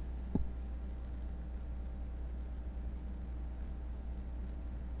screen.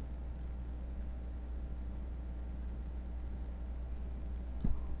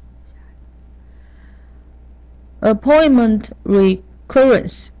 Appointment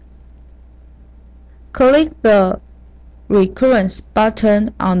recurrence. Click the Recurrence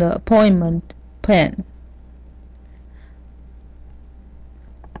button on the appointment pane.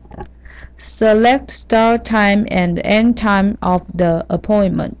 Select start time and end time of the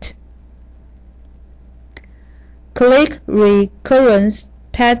appointment. Click Recurrence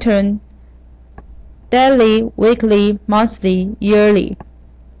pattern: daily, weekly, monthly, yearly.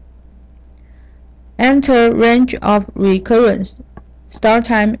 Enter range of recurrence, start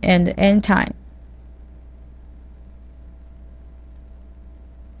time and end time.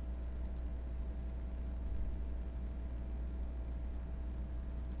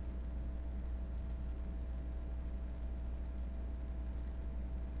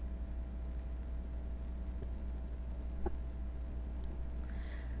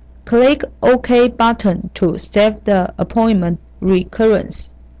 Click OK button to save the appointment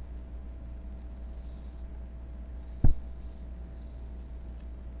recurrence.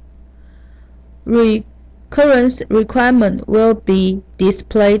 Recurrence requirement will be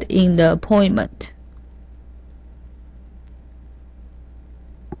displayed in the appointment.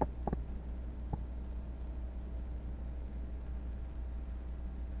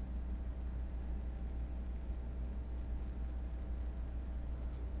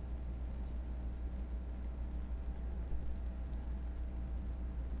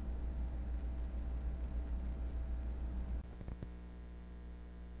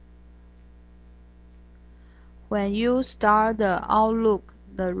 When you start the Outlook,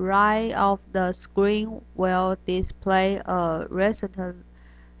 the right of the screen will display a recent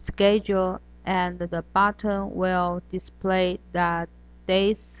schedule and the button will display that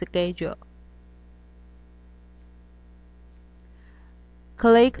day's schedule.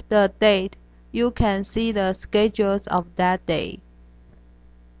 Click the date. You can see the schedules of that day.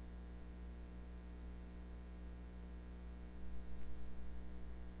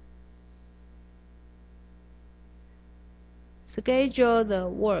 Schedule the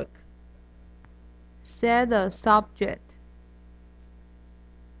work. Set the subject.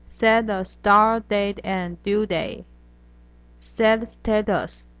 Set the start date and due date. Set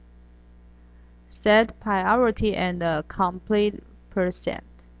status. Set priority and complete percent.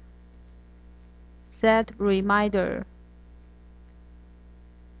 Set reminder.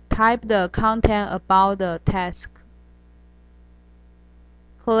 Type the content about the task.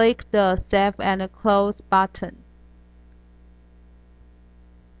 Click the Save and Close button.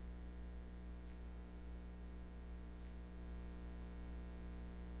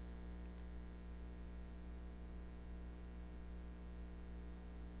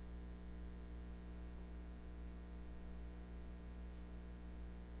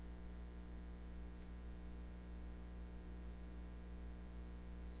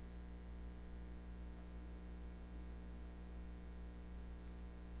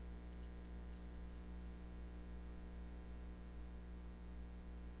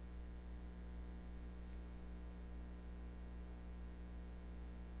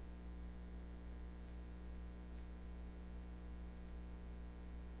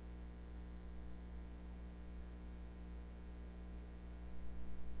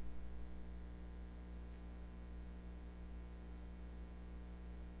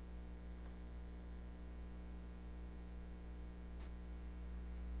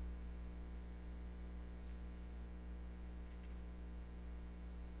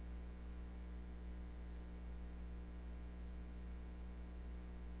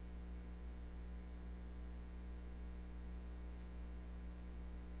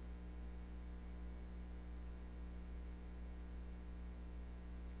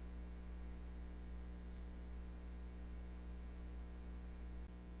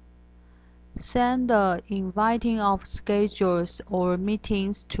 Send the inviting of schedules or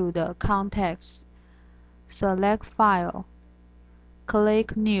meetings to the contacts. Select File.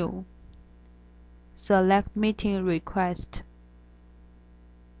 Click New. Select Meeting Request.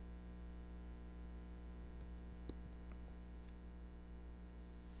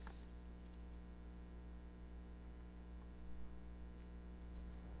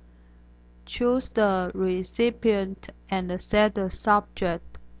 Choose the recipient and set the subject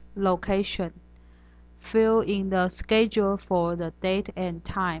location. Fill in the schedule for the date and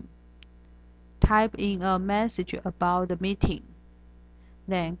time. Type in a message about the meeting.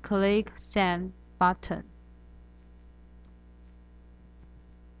 Then click Send button.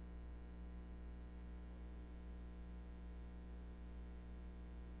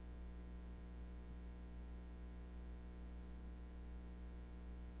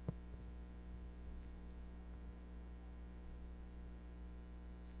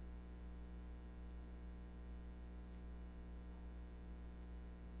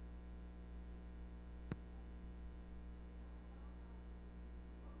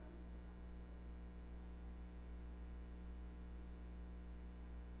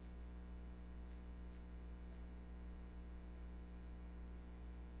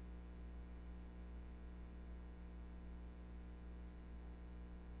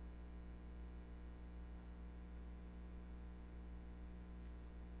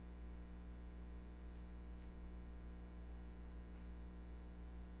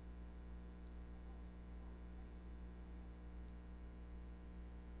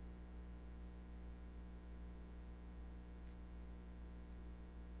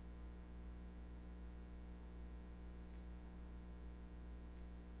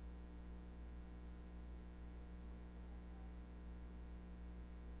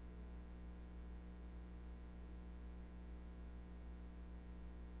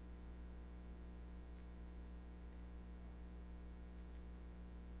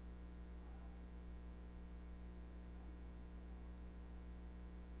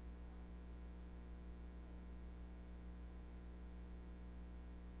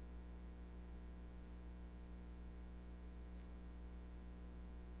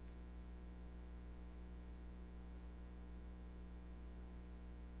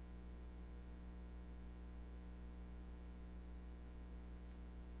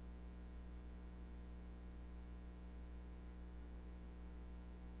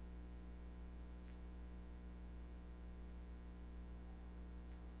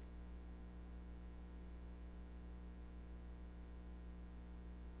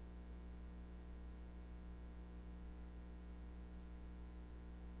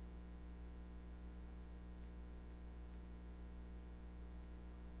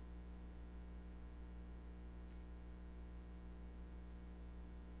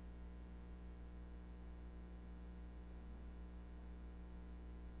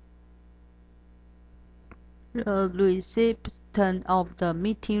 The recipient of the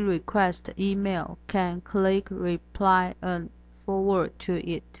meeting request email can click Reply and forward to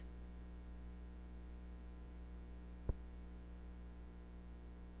it.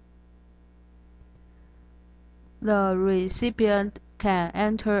 The recipient can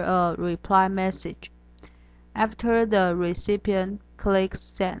enter a reply message. After the recipient clicks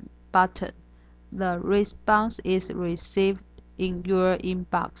Send button, the response is received in your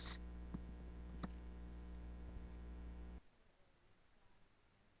inbox.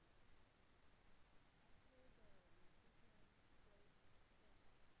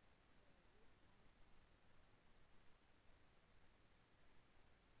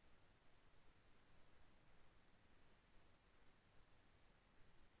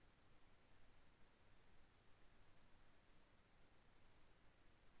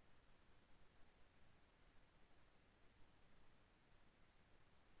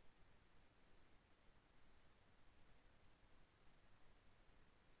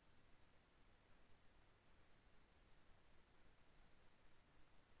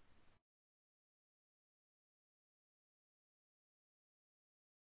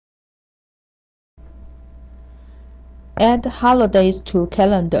 Add holidays to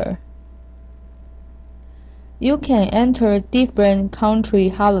calendar. You can enter different country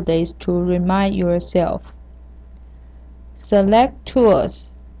holidays to remind yourself. Select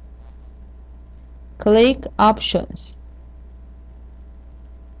Tools. Click Options.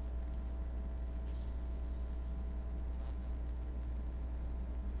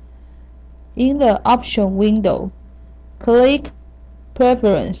 In the Option window, click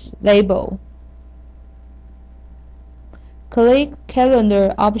Preference label. Click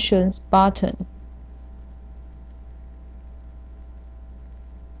Calendar Options button.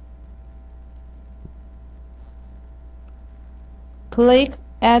 Click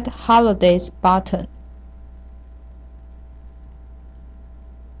Add Holidays button.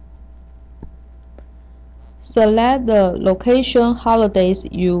 Select the location holidays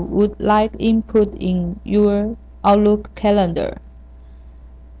you would like input in your Outlook calendar.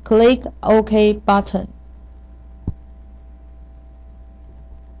 Click OK button.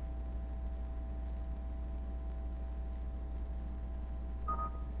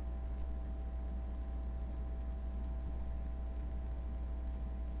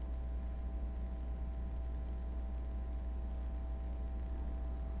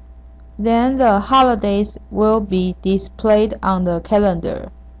 Then the holidays will be displayed on the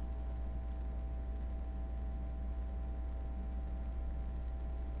calendar.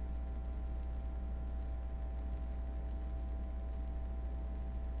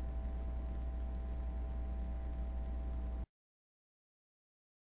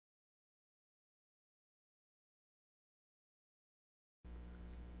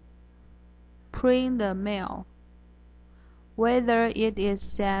 Print the mail. Whether it is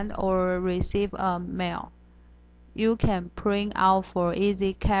sent or receive a mail, you can print out for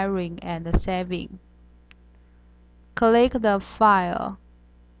easy carrying and saving. Click the file,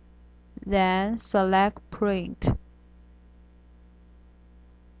 then select Print.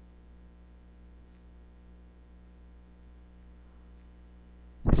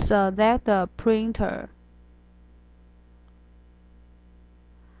 Select the printer.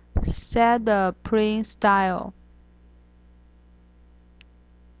 Set the print style.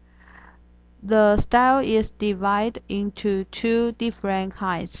 The style is divided into two different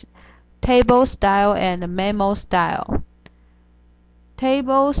kinds, table style and memo style.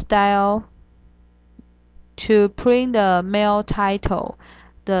 Table style to print the mail title,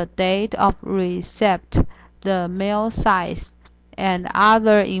 the date of receipt, the mail size, and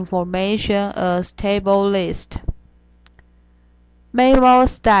other information as table list. Memo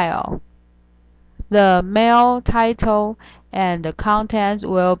style. The mail title and the contents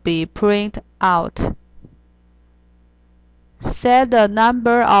will be printed out. Set the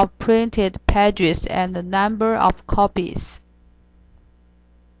number of printed pages and the number of copies.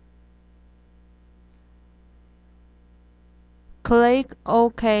 Click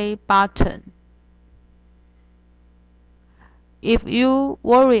OK button. If you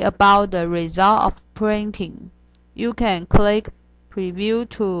worry about the result of printing, you can click Preview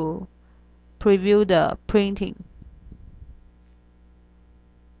to preview the printing.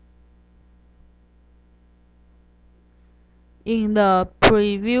 In the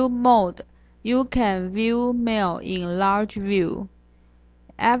preview mode, you can view mail in large view.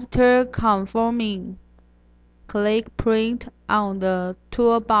 After confirming, click Print on the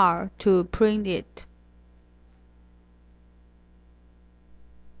toolbar to print it.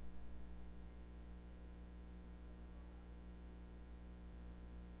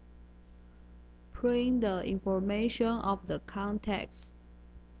 Print the information of the context.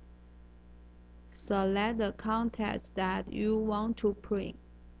 Select the context that you want to print.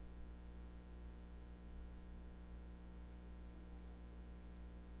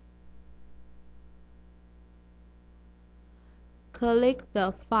 Click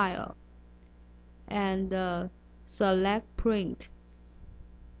the file and select Print.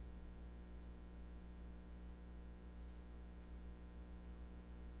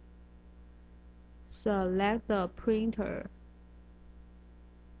 Select the printer.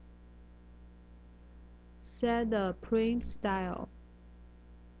 Set the print style.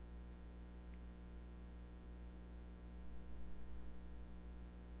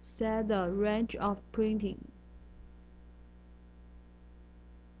 Set the range of printing.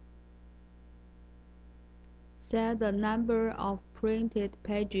 Set the number of printed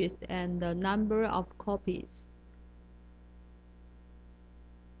pages and the number of copies.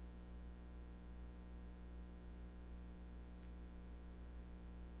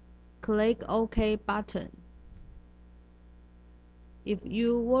 Click OK button. If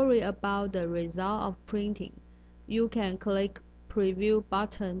you worry about the result of printing, you can click Preview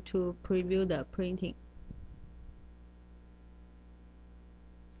button to preview the printing.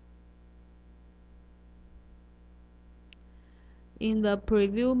 In the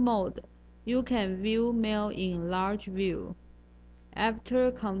preview mode, you can view mail in large view.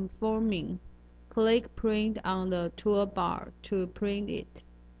 After confirming, click Print on the toolbar to print it.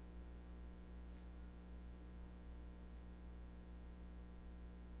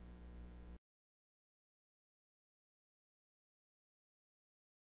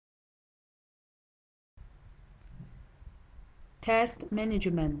 Task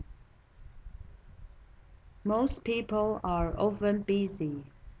management. Most people are often busy.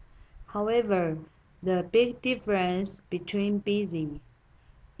 However, the big difference between busy,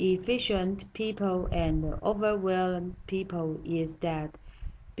 efficient people and overwhelmed people is that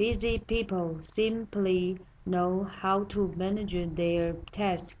busy people simply know how to manage their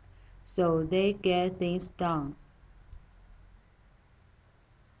tasks so they get things done.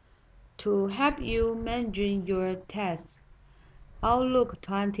 To help you manage your tasks, Outlook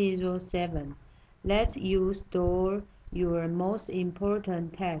 2007 lets you store your most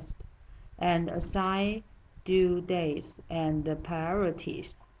important tasks and assign due dates and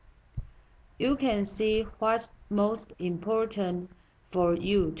priorities. You can see what's most important for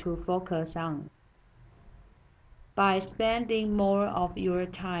you to focus on. By spending more of your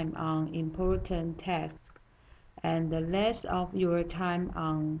time on important tasks and less of your time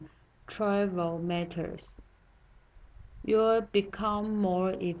on trivial matters, you'll become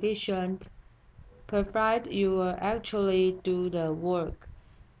more efficient, provided you actually do the work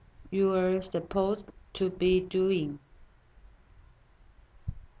you're supposed to be doing.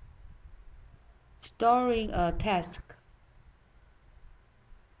 Storing a task.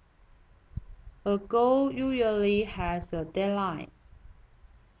 A goal usually has a deadline.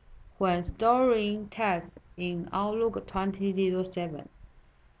 When storing tasks in Outlook 2007,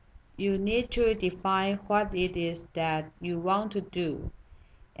 you need to define what it is that you want to do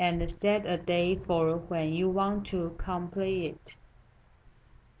and set a date for when you want to complete it.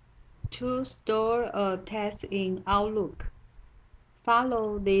 To store a task in Outlook,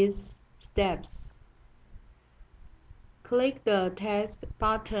 follow these steps. Click the Task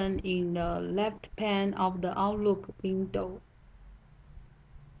button in the left pane of the Outlook window.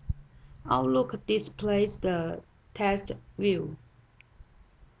 Outlook displays the task view.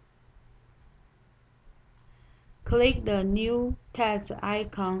 Click the New Task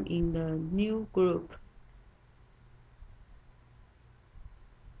icon in the New group.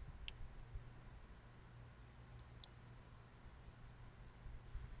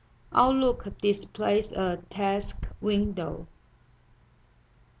 Outlook displays a task window.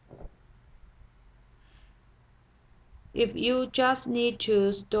 If you just need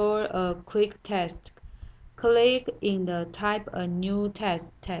to store a quick task, click in the Type a New Task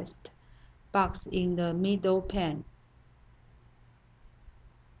text box in the middle pane.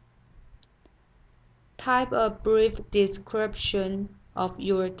 Type a brief description of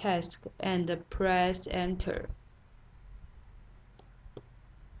your task and press Enter.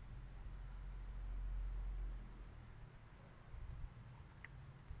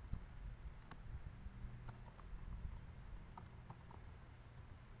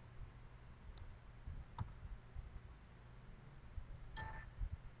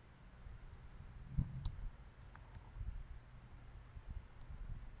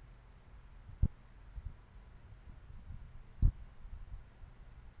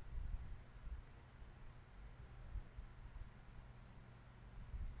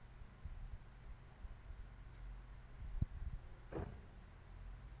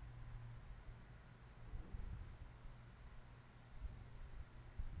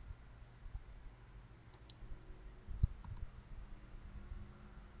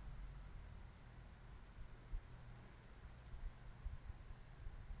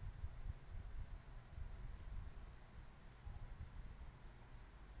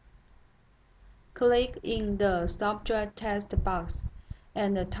 Click in the subject text box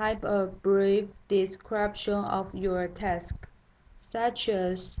and type a brief description of your task, such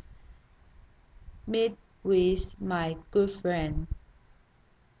as meet with my good friend.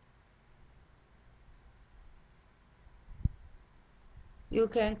 You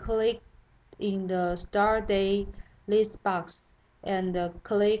can click in the Start Date list box and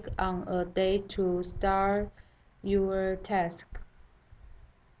click on a date to start your task.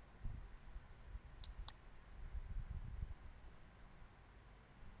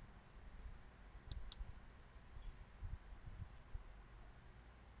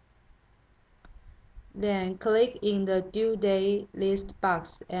 Then click in the Due Date list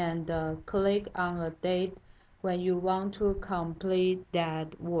box and click on a date when you want to complete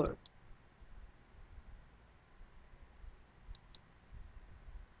that work.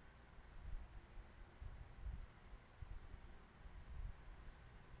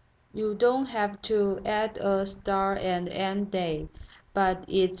 You don't have to add a start and end date, but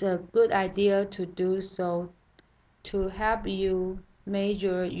it's a good idea to do so to help you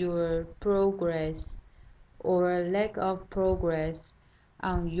measure your progress or lack of progress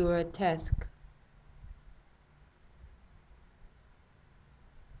on your task.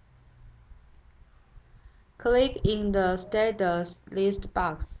 Click in the Status list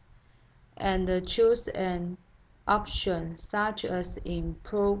box and choose an option such as in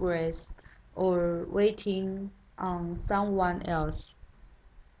progress or waiting on someone else.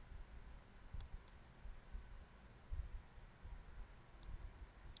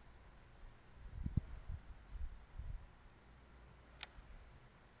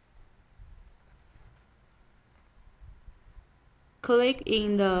 Click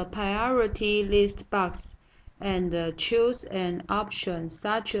in the priority list box and choose an option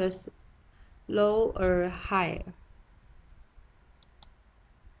such as low or high.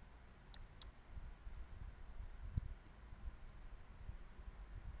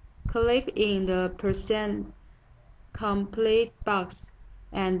 Click in the percent complete box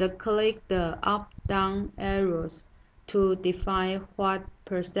and click the up-down arrows to define what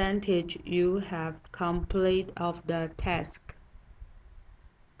percentage you have completed of the task.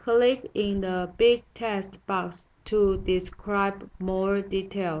 Click in the Big Text box to describe more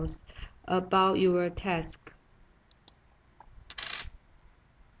details about your task.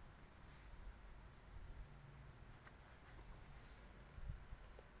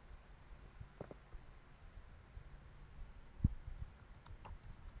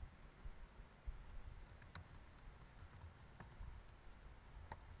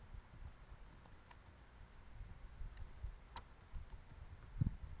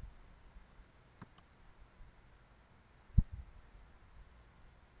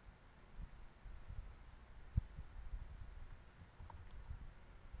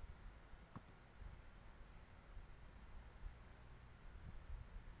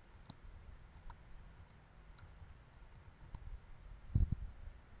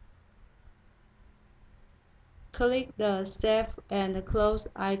 Click the Save and Close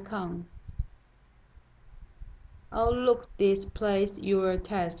icon. Outlook displays your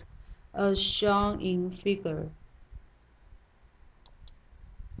task as shown in figure.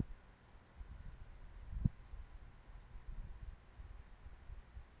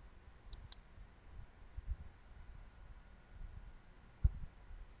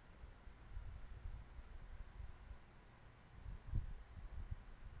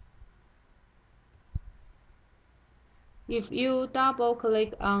 If you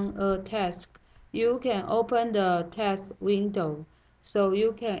double-click on a task, you can open the task window, so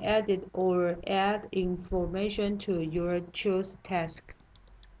you can edit or add information to your chosen task.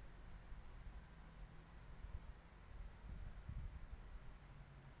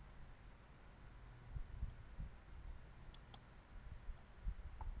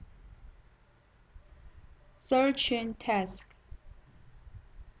 Searching tasks.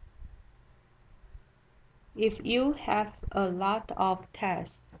 If you have a lot of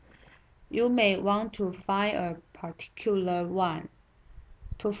tasks, you may want to find a particular one.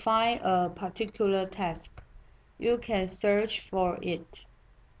 To find a particular task, you can search for it.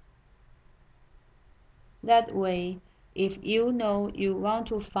 That way, if you know you want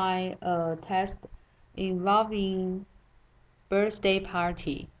to find a task involving birthday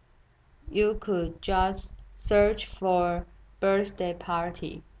party, you could just search for birthday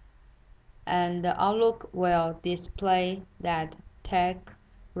party, and the Outlook will display that tag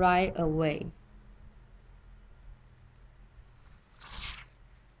right away.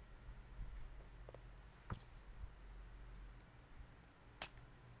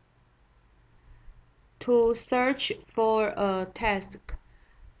 To search for a task,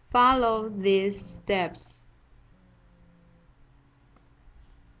 Follow these steps.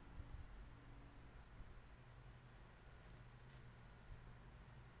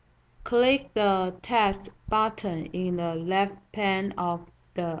 Click the Test button in the left pane of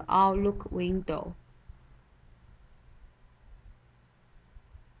the Outlook window.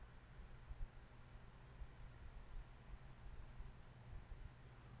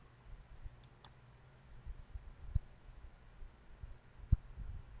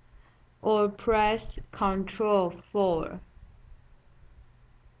 Or press Ctrl 4.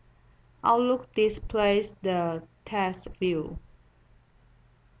 Outlook displays the text view.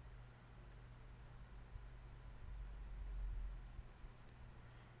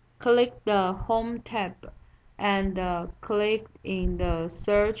 Click the Home tab and click in the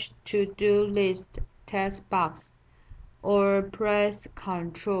Search To-Do List text box, or press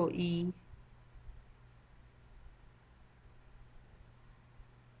Ctrl E.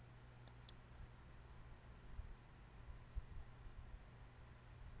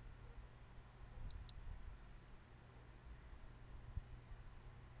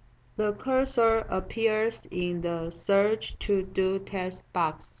 The cursor appears in the Search To-Do text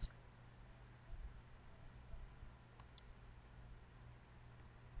box.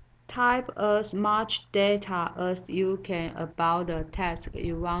 Type as much data as you can about the task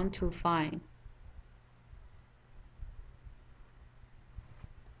you want to find.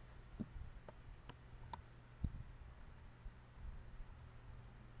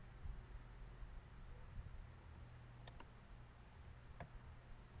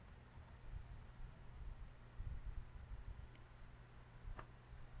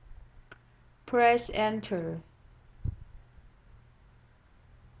 Press Enter.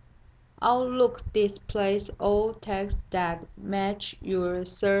 Outlook displays all text that match your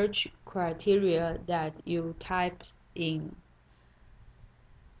search criteria that you typed in.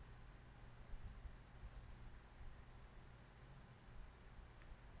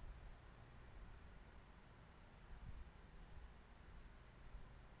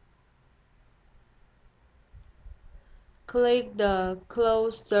 Click the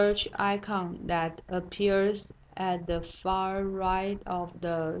Close Search icon that appears at the far right of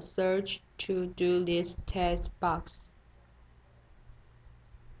the Search To-Do List text box.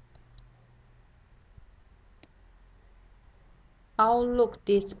 Outlook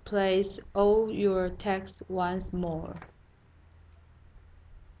displays all your text once more.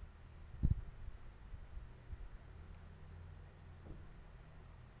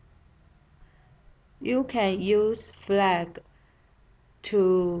 You can use flag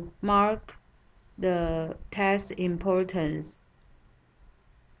to mark the text importance.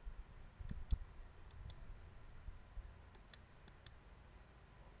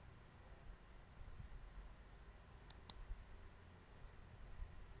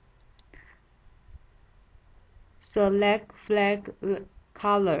 Select flag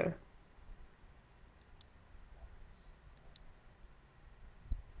color.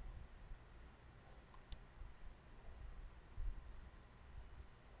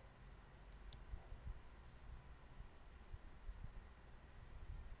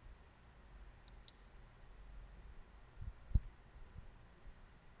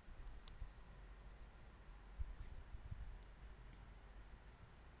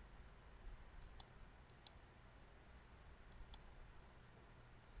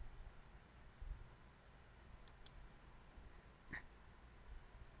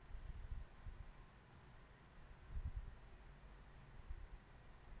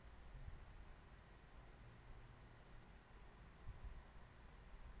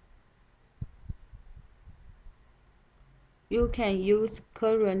 You can use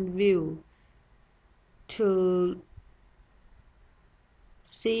current view to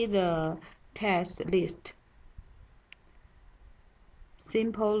see the text list,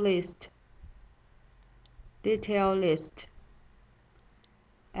 simple list, detailed list,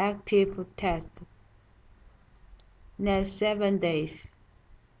 active text, next 7 days,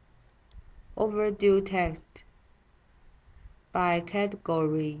 overdue text, by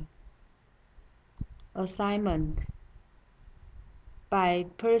category, assignment, by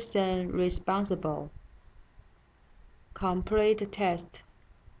person responsible, complete text,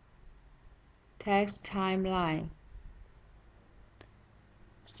 text timeline,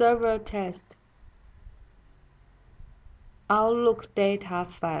 server text, Outlook data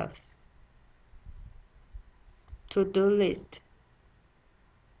files, to-do list.